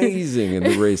doing amazing in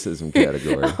the racism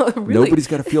category. Really? Nobody's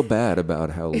got to feel bad about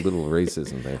how little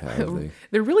racism they have.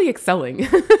 They're really excelling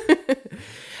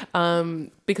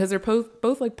because they're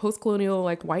both like post-colonial,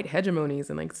 like white hegemonies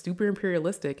and like super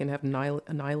imperialistic and have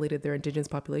annihilated their indigenous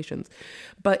populations.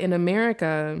 But in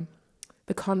America,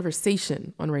 the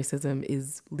conversation on racism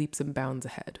is leaps and bounds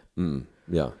ahead.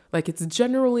 Yeah. Like it's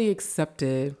generally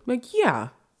accepted, like, yeah,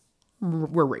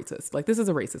 we're racist. Like this is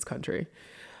a racist country.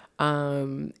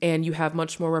 And you have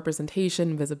much more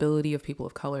representation, visibility of people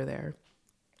of color there.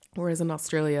 Whereas in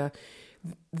Australia,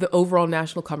 the overall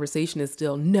national conversation is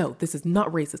still, no, this is not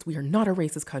racist. We are not a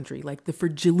racist country. Like the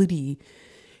fragility,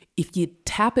 if you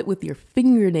tap it with your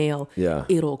fingernail,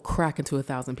 it'll crack into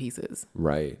 1,000 pieces.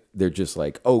 Right. They're just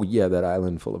like, oh yeah, that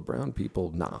island full of brown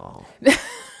people. No.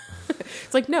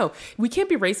 It's like, no, we can't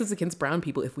be racist against brown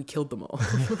people if we killed them all.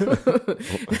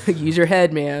 Use your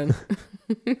head, man.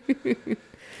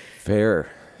 Fair.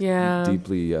 Yeah.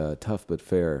 Deeply tough, but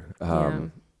fair.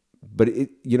 But it,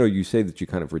 you know, you say that you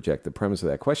kind of reject the premise of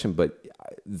that question, but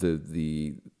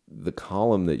the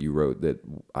column that you wrote that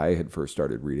I had first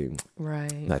started reading,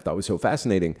 right, and I thought was so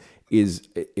fascinating, is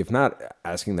if not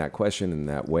asking that question in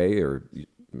that way, or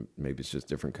maybe it's just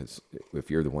different because if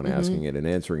you're the one asking it and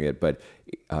answering it, but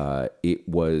it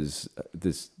was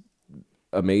this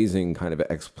amazing kind of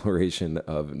exploration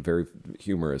of, and very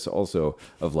humorous also,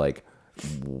 of like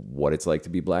what it's like to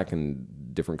be Black in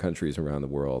different countries around the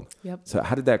world. Yep. So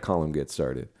how did that column get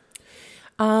started?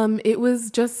 It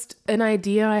was just an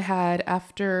idea I had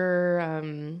after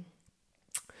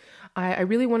I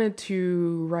really wanted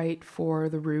to write for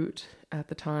The Root at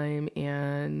the time,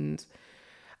 and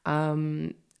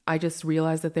I just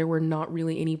realized that there were not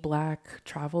really any Black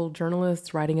travel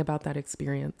journalists writing about that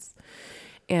experience.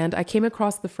 And I came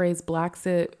across the phrase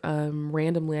Blaxit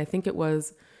randomly. I think it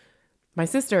was my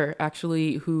sister,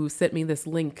 actually, who sent me this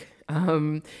link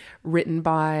written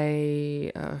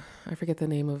by, I forget the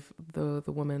name of the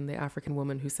woman, the African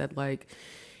woman who said, like,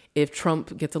 if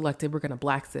Trump gets elected, we're going to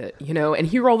Blaxit, you know? And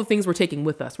here are all the things we're taking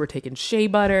with us. We're taking shea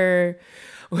butter.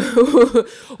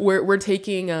 we're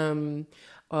taking...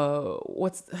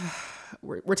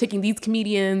 we're taking these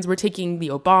comedians, we're taking the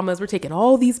Obamas, we're taking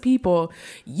all these people.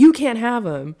 You can't have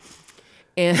them.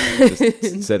 And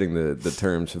just setting the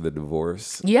terms for the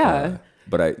divorce. Yeah.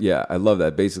 But I love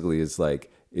that. Basically, it's like,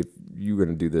 if you're going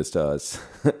to do this to us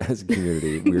as a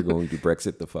community, we're going to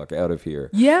Brexit the fuck out of here.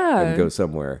 Yeah. And go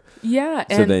somewhere. Yeah.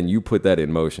 So then you put that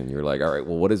in motion. You're like, all right,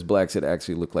 well, what does Blaxit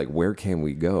actually look like? Where can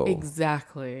we go?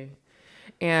 Exactly.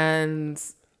 And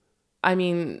I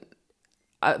mean,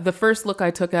 the first look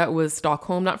I took at was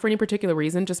Stockholm, not for any particular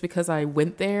reason, just because I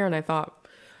went there and I thought,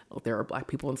 oh, there are Black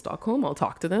people in Stockholm. I'll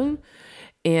talk to them.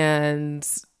 And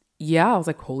yeah, I was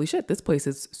like, holy shit, this place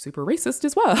is super racist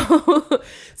as well.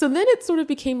 So then it sort of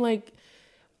became like,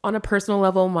 on a personal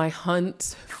level, my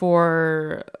hunt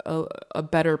for a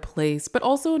better place, but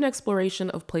also an exploration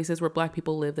of places where Black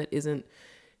people live that isn't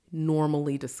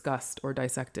normally discussed or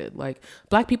dissected. Like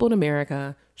Black people in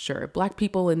America, sure. Black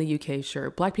people in the UK, sure.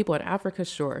 Black people in Africa,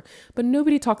 sure. But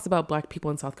nobody talks about Black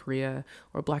people in South Korea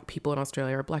or Black people in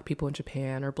Australia or Black people in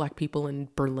Japan or Black people in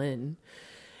Berlin.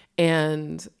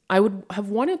 And I would have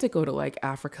wanted to go to like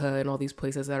Africa and all these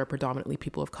places that are predominantly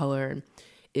people of color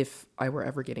if I were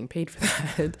ever getting paid for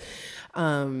that.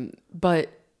 But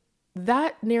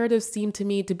that narrative seemed to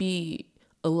me to be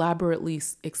elaborately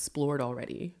explored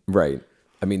already. Right.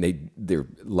 I mean,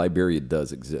 Liberia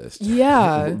does exist.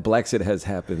 Yeah. Blaxit has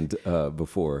happened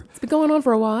before. It's been going on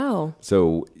for a while.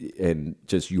 So, and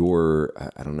just your,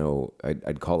 I don't know,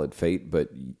 I'd call it fate, but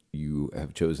you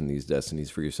have chosen these destinies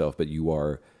for yourself, but you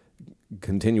are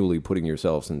continually putting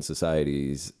yourselves in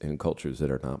societies and cultures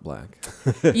that are not Black.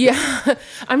 Yeah.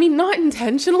 I mean, not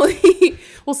intentionally.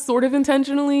 Well, sort of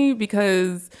intentionally,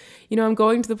 because, you know, I'm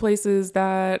going to the places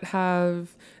that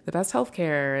have the best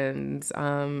healthcare and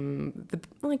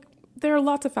there are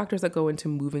lots of factors that go into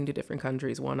moving to different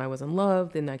countries. One, I was in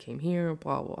love, then I came here,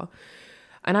 blah, blah.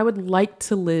 And I would like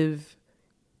to live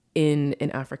in an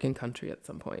African country at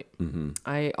some point. Mm-hmm.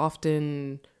 I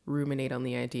often ruminate on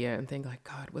the idea and think like,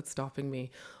 God, what's stopping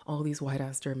me? All these white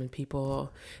ass German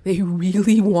people, they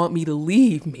really want me to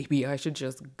leave. Maybe I should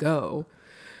just go.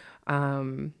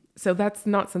 So that's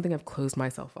not something I've closed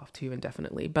myself off to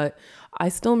indefinitely, but I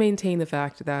still maintain the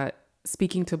fact that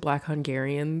speaking to Black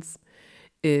Hungarians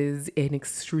is an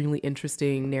extremely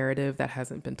interesting narrative that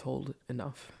hasn't been told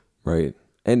enough. Right.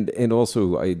 And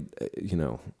also you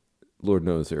know, Lord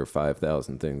knows there are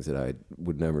 5,000 things that I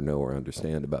would never know or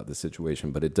understand about the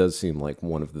situation, but it does seem like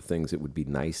one of the things that would be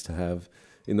nice to have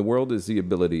in the world is the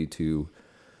ability to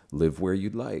live where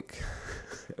you'd like,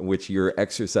 which you're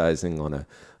exercising on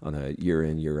a year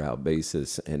in, year out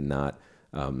basis, and not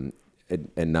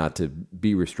to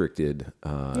be restricted.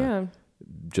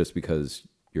 Just because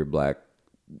you're Black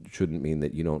shouldn't mean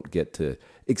that you don't get to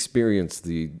experience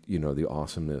the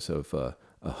awesomeness of a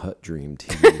hut dream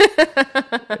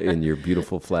TV in your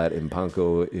beautiful flat in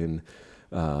Pankow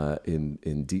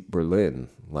in deep Berlin.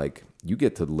 Like, you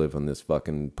get to live on this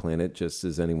fucking planet just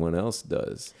as anyone else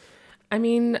does. I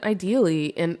mean,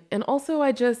 ideally. And also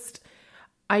I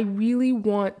really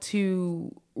want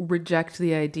to reject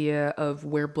the idea of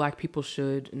where Black people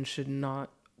should and should not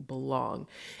belong.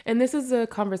 And this is a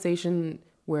conversation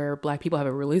where Black people have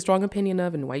a really strong opinion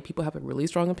of and white people have a really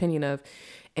strong opinion of.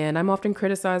 And I'm often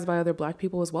criticized by other Black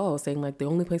people as well, saying like the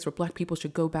only place where Black people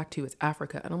should go back to is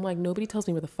Africa. And I'm like, nobody tells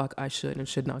me where the fuck I should and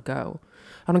should not go.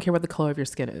 I don't care what the color of your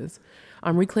skin is.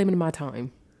 I'm reclaiming my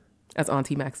time, as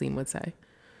Auntie Maxine would say.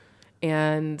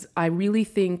 And I really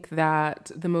think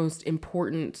that the most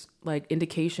important like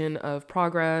indication of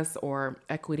progress or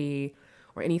equity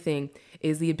or anything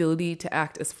is the ability to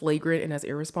act as flagrant and as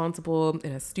irresponsible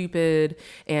and as stupid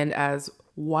and as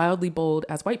wildly bold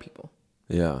as white people.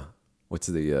 Yeah. What's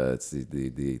it's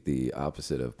the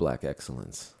opposite of Black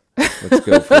excellence.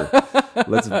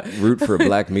 Let's root for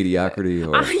Black mediocrity.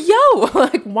 Or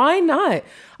like, why not?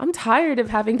 I'm tired of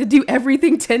having to do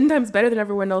everything 10 times better than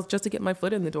everyone else just to get my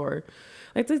foot in the door.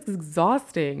 Like, it's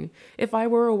exhausting. If I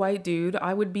were a white dude,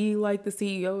 I would be like the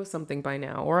CEO of something by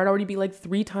now, or I'd already be like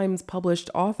 3 times published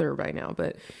author by now.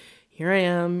 But here I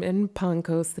am in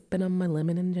Pankow sipping on my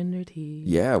lemon and ginger tea.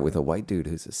 Yeah, with a white dude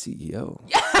who's a CEO.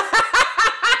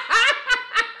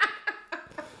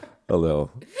 Although,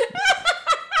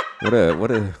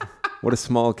 what a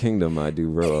small kingdom I do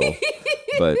rule,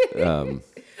 but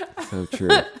so true.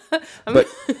 But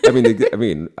I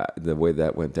mean, the way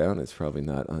that went down is probably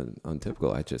not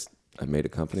untypical. I made a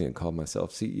company and called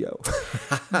myself CEO.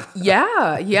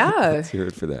 Yeah. Let's hear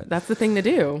it for that. That's the thing to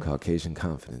do. Caucasian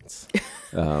confidence.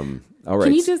 All right.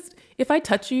 Can you just, if I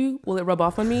touch you, will it rub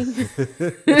off on me?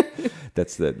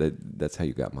 That's how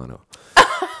you got mono.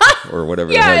 Or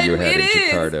whatever the hell you had in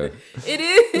Jakarta. It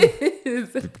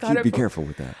is. Be careful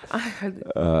with that.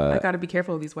 I gotta be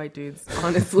careful of these white dudes,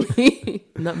 honestly.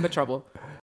 Nothing but trouble.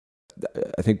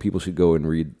 I think people should go and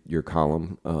read your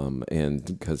column, and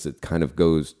because it kind of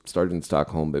started in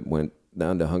Stockholm, but went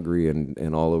down to Hungary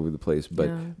and all over the place.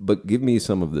 But give me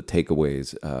some of the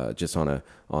takeaways, just on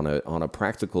a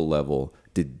practical level.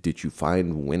 Did you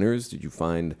find winners? Did you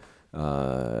find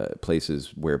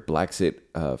places where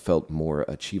Blaxit felt more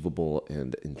achievable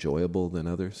and enjoyable than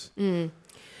others?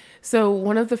 So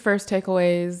one of the first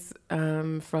takeaways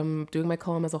from doing my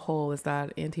column as a whole is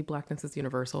that anti-Blackness is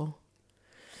universal.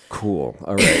 Cool.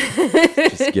 All right.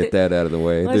 Just get that out of the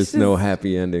way. There's no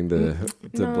happy ending to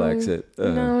Blaxit.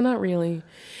 No, not really.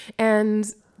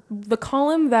 And the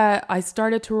column that I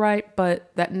started to write,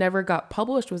 but that never got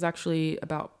published, was actually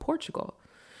about Portugal,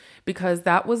 because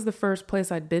that was the first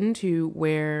place I'd been to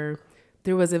where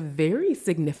there was a very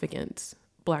significant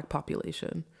Black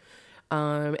population.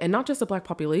 And not just a Black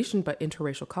population, but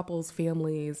interracial couples,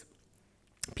 families,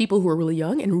 people who are really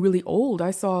young and really old.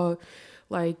 I saw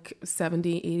like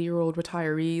 70, 80-year-old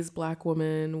retirees, Black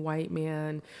woman, white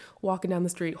man, walking down the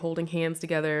street holding hands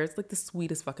together. It's like the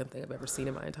sweetest fucking thing I've ever seen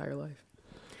in my entire life.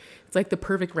 It's like the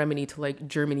perfect remedy to like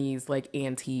Germany's like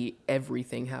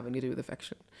anti-everything having to do with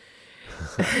affection.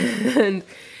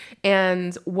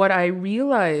 and what I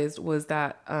realized was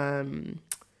that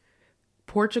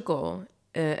Portugal,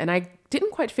 and I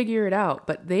didn't quite figure it out,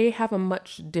 but they have a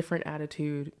much different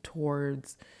attitude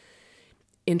towards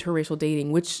interracial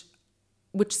dating, which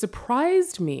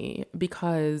surprised me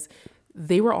because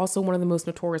they were also one of the most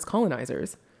notorious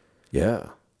colonizers. Yeah.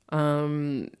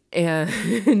 And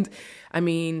I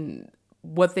mean,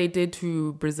 what they did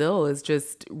to Brazil is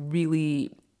just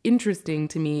really interesting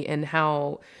to me, and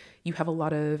how you have a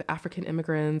lot of African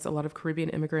immigrants, a lot of Caribbean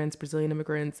immigrants, Brazilian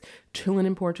immigrants chilling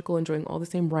in Portugal, enjoying all the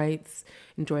same rights,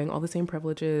 enjoying all the same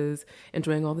privileges,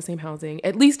 enjoying all the same housing.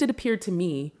 At least it appeared to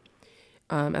me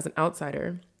as an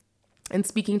outsider. And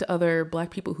speaking to other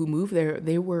Black people who moved there,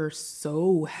 they were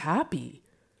so happy.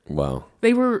 Wow.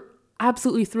 They were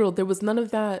absolutely thrilled. There was none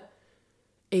of that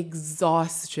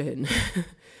exhaustion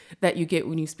that you get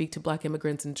when you speak to Black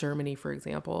immigrants in Germany, for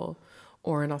example,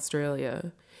 or in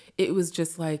Australia. It was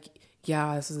just like,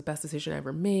 yeah, this was the best decision I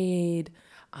ever made.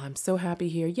 I'm so happy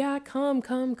here. Yeah, come.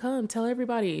 Tell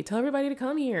everybody to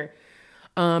come here.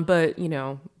 But, you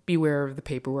know, beware of the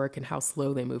paperwork and how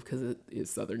slow they move because it is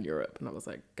Southern Europe. And I was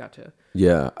like, gotcha.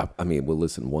 Yeah. I mean, well,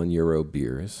 listen, €1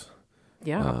 beers.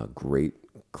 Yeah. Great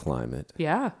climate.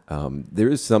 Yeah. There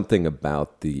is something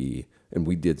about and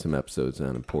we did some episodes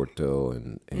down in Porto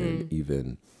and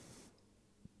even,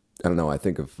 I don't know, I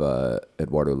think of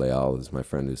Eduardo Leal as my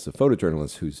friend who's a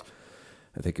photojournalist who's,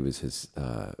 I think it was his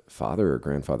father or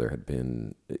grandfather had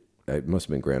been, it must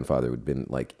have been grandfather, who had been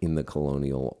like in the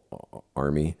colonial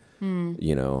army,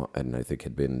 you know, and I think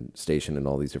had been stationed in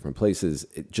all these different places,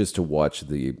 just to watch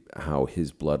how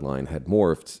his bloodline had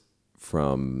morphed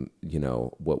from, you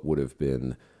know, what would have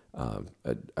been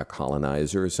a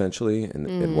colonizer essentially. And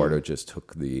Eduardo just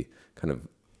took the kind of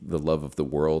the love of the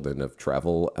world and of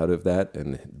travel out of that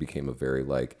and became a very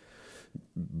like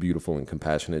beautiful and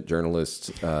compassionate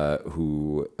journalist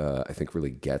who I think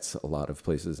really gets a lot of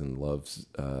places and loves.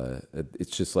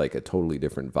 It's just like a totally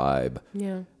different vibe.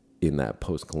 Yeah. In that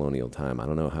post-colonial time. I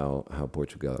don't know how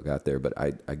Portugal got there, but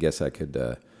I guess I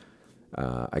could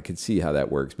see how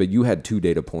that works. But you had 2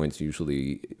 data points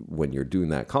usually when you're doing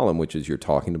that column, which is you're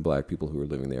talking to Black people who are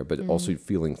living there, but also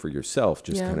feeling for yourself,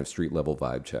 just kind of street level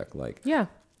vibe check. Like, yeah.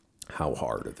 How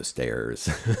hard are the stairs?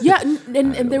 Yeah,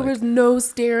 and there was no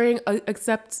staring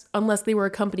except unless they were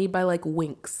accompanied by like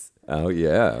winks. Oh,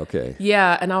 yeah, okay.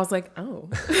 Yeah, and I was like,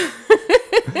 oh.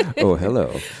 Oh, hello.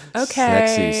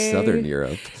 Okay. Sexy Southern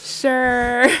Europe.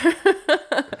 Sure.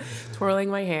 Twirling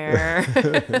my hair.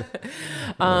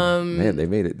 Man, they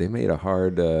made a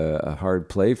hard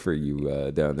play for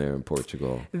you down there in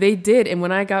Portugal. They did, and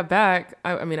when I got back,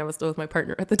 I mean, I was still with my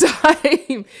partner at the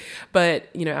time,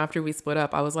 but you know, after we split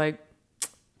up, I was like,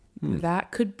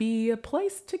 that could be a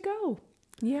place to go.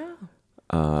 Yeah.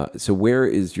 So where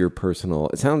is your personal?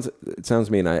 It sounds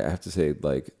to me, and I have to say,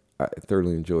 like, I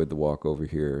thoroughly enjoyed the walk over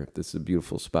here. This is a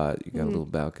beautiful spot. You got a little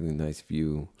balcony, nice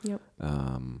view. Yep.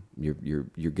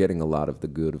 You're getting a lot of the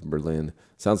good of Berlin.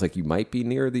 Sounds like you might be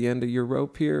near the end of your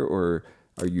rope here, or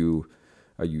are you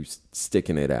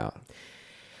sticking it out?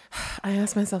 I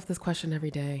ask myself this question every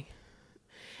day,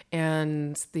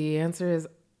 and the answer is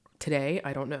today.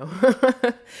 I don't know.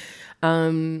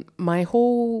 My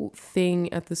whole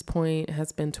thing at this point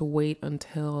has been to wait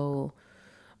until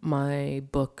my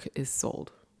book is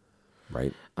sold.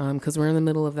 Right. Because we're in the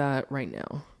middle of that right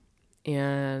now.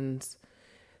 And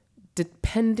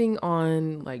depending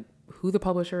on like who the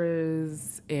publisher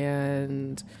is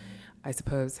and I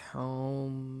suppose how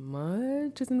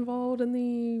much is involved in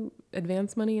the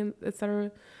advance money and et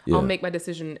cetera, I'll make my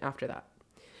decision after that.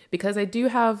 Because I do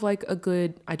have a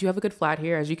good flat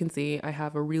here. As you can see, I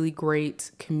have a really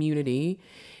great community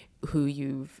who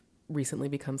you've recently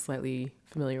become slightly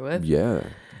familiar with. Yeah,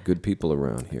 good people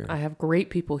around here. I have great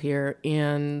people here,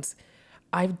 and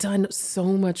I've done so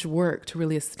much work to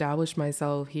really establish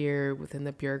myself here within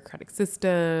the bureaucratic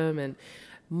system and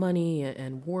money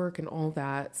and work and all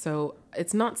that. So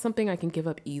it's not something I can give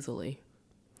up easily.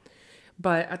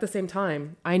 But at the same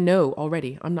time, I know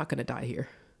already I'm not going to die here.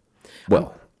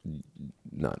 Well,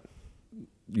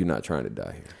 you're not trying to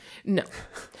die here. No,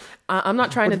 I'm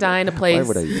not trying to die in a place. Why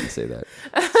would I even say that?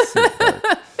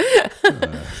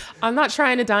 I'm not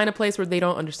trying to die in a place where they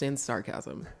don't understand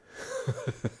sarcasm.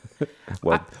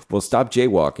 Well, stop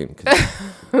jaywalking. 'Cause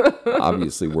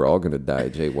obviously, we're all going to die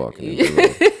jaywalking.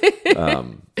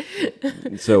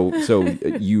 So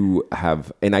you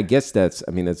have, and I guess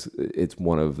it's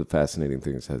one of the fascinating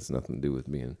things. Has nothing to do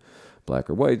with being black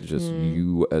or white. Just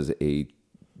you as a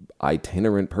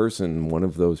itinerant person, one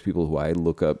of those people who I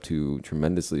look up to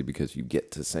tremendously, because you get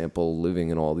to sample living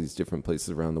in all these different places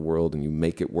around the world and you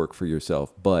make it work for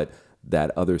yourself. But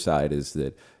that other side is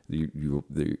that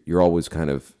you're always kind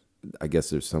of, I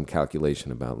guess there's some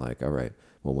calculation about like, all right,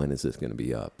 well, when is this going to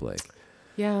be up? Like,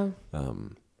 yeah,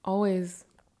 always.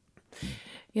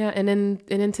 Yeah. And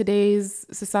in today's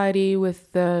society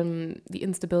with the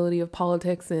instability of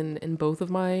politics in both of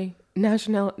my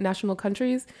national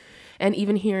countries, and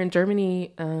even here in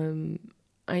Germany,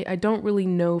 I don't really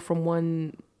know from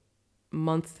one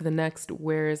month to the next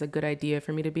where is a good idea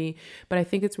for me to be. But I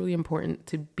think it's really important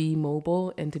to be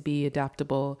mobile and to be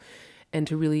adaptable and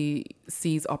to really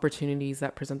seize opportunities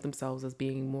that present themselves as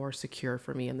being more secure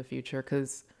for me in the future,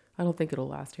 because I don't think it'll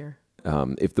last here.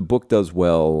 If the book does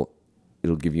well,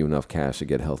 it'll give you enough cash to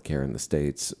get healthcare in the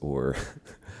States. Or,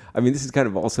 I mean, this is kind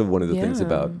of also one of the things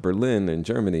about Berlin and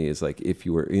Germany is like, if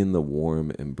you are in the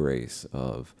warm embrace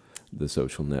of the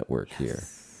social network here,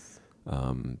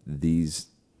 these,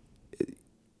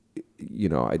 you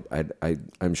know,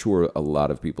 I'm sure a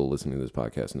lot of people listening to this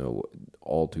podcast know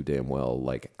all too damn well,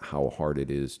 like how hard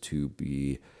it is to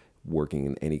be working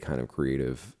in any kind of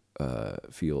creative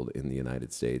field in the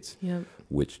United States,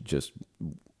 which just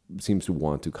seems to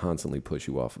want to constantly push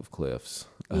you off of cliffs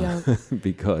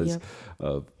because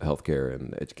of healthcare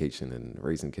and education and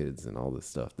raising kids and all this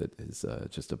stuff that is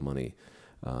just a money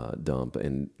dump.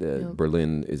 And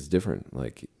Berlin is different.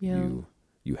 Like you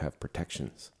have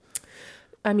protections.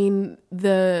 I mean,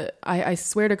 I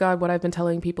swear to God, what I've been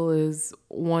telling people is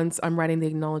once I'm writing the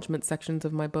acknowledgement sections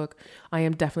of my book, I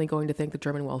am definitely going to thank the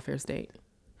German welfare state,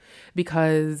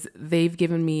 because they've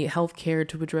given me health care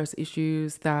to address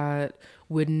issues that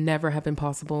would never have been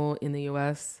possible in the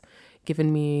US,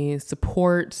 given me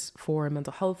support for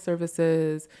mental health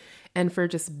services and for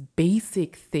just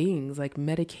basic things like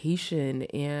medication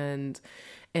and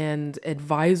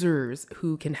advisors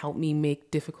who can help me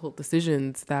make difficult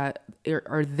decisions that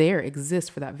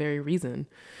exist for that very reason.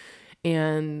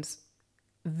 And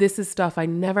this is stuff I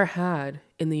never had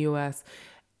in the US.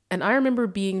 And I remember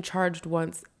being charged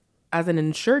once as an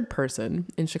insured person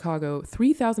in Chicago,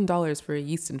 $3,000 for a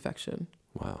yeast infection.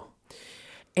 Wow.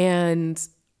 And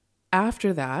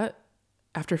after that,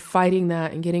 after fighting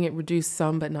that and getting it reduced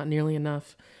some, but not nearly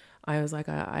enough, I was like,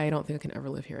 I don't think I can ever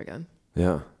live here again.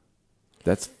 Yeah.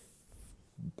 That's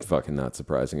fucking not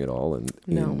surprising at all and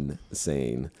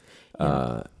insane.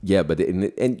 Yeah. But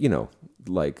you know,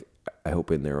 like, I hope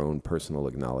in their own personal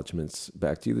acknowledgments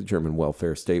back to you, the German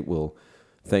welfare state will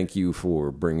thank you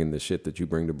for bringing the shit that you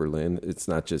bring to Berlin. It's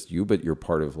not just you, but you're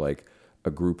part of like a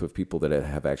group of people that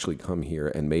have actually come here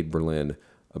and made Berlin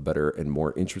a better and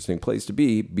more interesting place to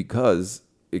be, because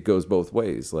it goes both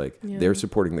ways. Like they're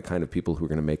supporting the kind of people who are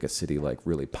going to make a city like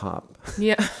really pop.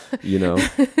 Yeah. You know,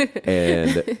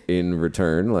 and in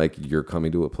return, like you're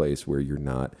coming to a place where you're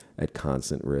not at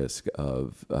constant risk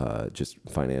of just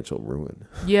financial ruin.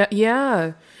 Yeah.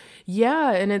 Yeah.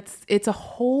 Yeah. And it's a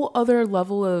whole other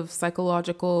level of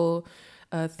psychological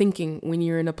thinking when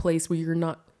you're in a place where you're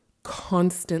not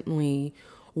constantly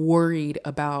worried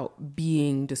about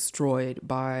being destroyed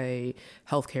by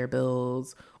healthcare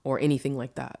bills or anything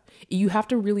like that. You have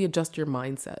to really adjust your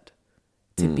mindset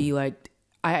to be like,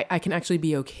 I can actually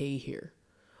be okay here.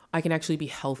 I can actually be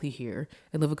healthy here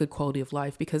and live a good quality of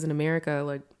life. Because in America,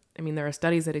 like, I mean, there are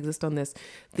studies that exist on this,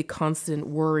 the constant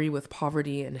worry with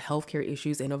poverty and healthcare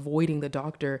issues and avoiding the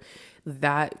doctor,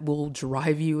 that will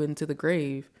drive you into the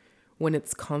grave when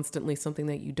it's constantly something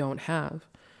that you don't have.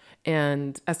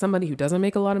 And as somebody who doesn't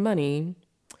make a lot of money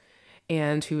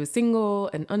and who is single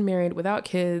and unmarried without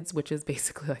kids, which is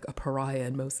basically like a pariah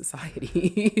in most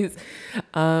societies,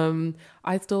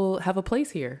 I still have a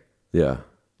place here. Yeah.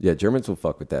 Yeah. Germans will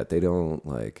fuck with that. They don't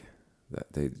like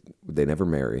that. They never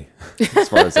marry, as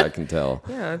far as I can tell.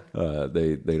 Yeah.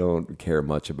 They don't care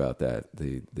much about that.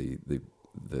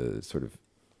 The sort of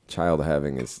child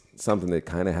having is something that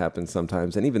kind of happens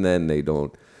sometimes, and even then they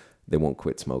won't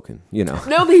quit smoking, you know.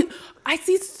 No, I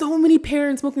see so many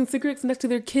parents smoking cigarettes next to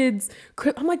their kids.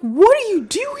 I'm like, what are you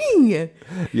doing?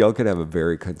 Y'all could have a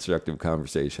very constructive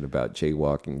conversation about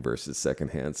jaywalking versus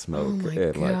secondhand smoke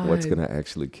and like what's going to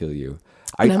actually kill you.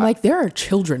 And I'm like, there are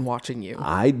children watching you.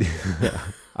 I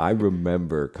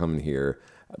remember coming here.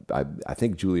 I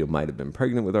think Julia might have been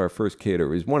pregnant with our first kid, or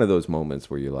it was one of those moments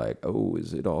where you're like, oh,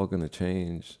 is it all going to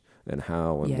change and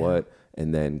how and what?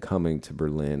 And then coming to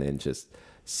Berlin and just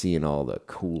seeing all the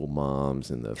cool moms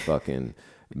in the fucking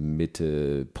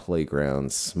Mitte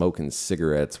playgrounds smoking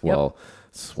cigarettes while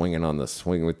swinging on the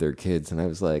swing with their kids. And I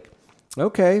was like,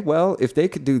 okay, well, if they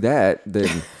could do that,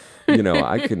 then... you know,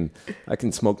 I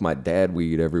can smoke my dad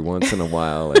weed every once in a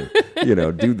while and, you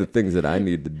know, do the things that I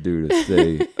need to do to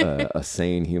stay a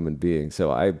sane human being.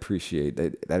 So I appreciate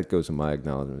that. That goes in my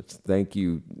acknowledgments. Thank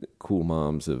you, cool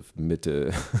moms of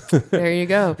Mitte. There you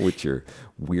go. With your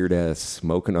weird ass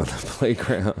smoking on the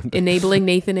playground. Enabling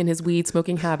Nathan in his weed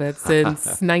smoking habits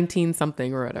since 19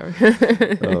 something or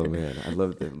whatever. Oh man, I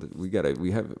love that.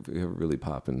 We have a really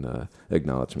popping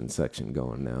acknowledgement section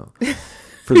going now.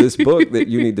 For this book that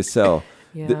you need to sell.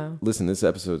 Yeah. Listen, this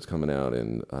episode's coming out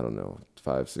in, I don't know,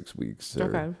 5-6 weeks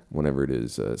or whenever it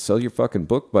is. Sell your fucking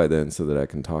book by then so that I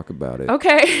can talk about it.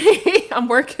 Okay. I'm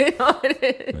working on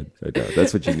it. I know.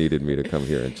 That's what you needed me to come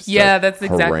here and just that's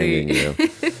exactly haranguing you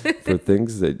for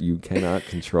things that you cannot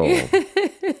control.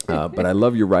 But I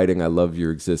love your writing. I love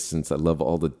your existence. I love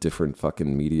all the different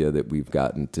fucking media that we've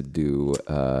gotten to do.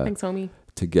 Thanks, homie.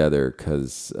 Together,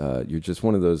 because you're just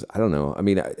one of those. I don't know. I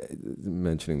mean,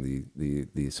 mentioning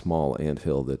the small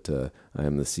anthill that I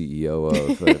am the CEO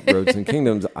of Roads and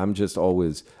Kingdoms. I'm just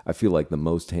always. I feel like the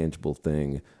most tangible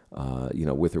thing, you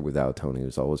know, with or without Tony,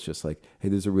 is always just like, hey,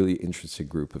 there's a really interesting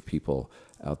group of people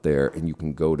out there, and you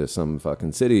can go to some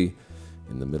fucking city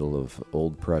in the middle of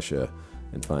old Prussia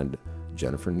and find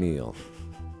Jennifer Neal.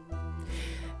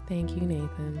 Thank you,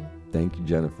 Nathan. Thank you,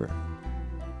 Jennifer.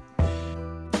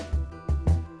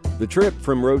 The Trip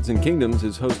from Roads and Kingdoms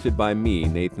is hosted by me,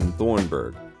 Nathan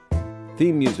Thornburg.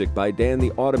 Theme music by Dan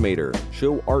the Automator.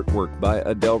 Show artwork by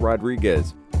Adele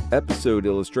Rodriguez. Episode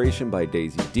illustration by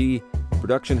Daisy D.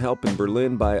 Production help in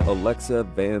Berlin by Alexa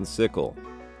Van Sickle.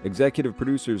 Executive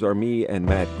producers are me and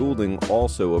Matt Goulding,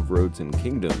 also of Roads and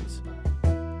Kingdoms.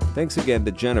 Thanks again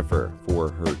to Jennifer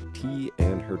for her tea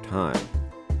and her time.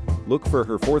 Look for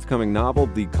her forthcoming novel,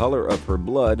 The Color of Her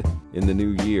Blood, in the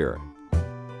new year.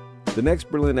 The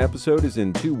next Berlin episode is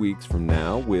in 2 weeks from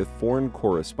now with foreign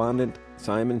correspondent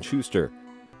Simon Schuster,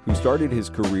 who started his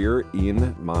career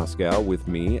in Moscow with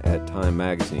me at Time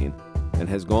Magazine and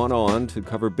has gone on to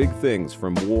cover big things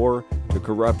from war to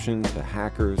corruption to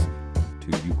hackers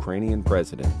to Ukrainian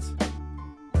presidents.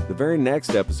 The very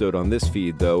next episode on this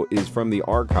feed, though, is from the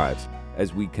archives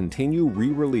as we continue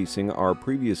re-releasing our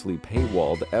previously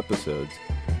paywalled episodes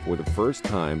for the first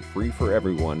time free for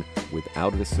everyone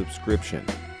without a subscription.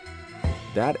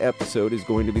 That episode is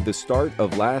going to be the start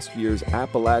of last year's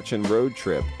Appalachian road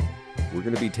trip. We're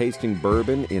going to be tasting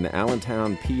bourbon in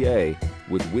Allentown, PA,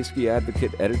 with Whiskey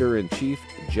Advocate Editor-in-Chief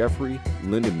Jeffrey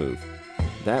Lindenmuth.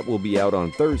 That will be out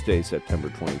on Thursday, September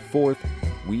 24th.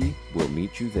 We will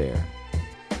meet you there.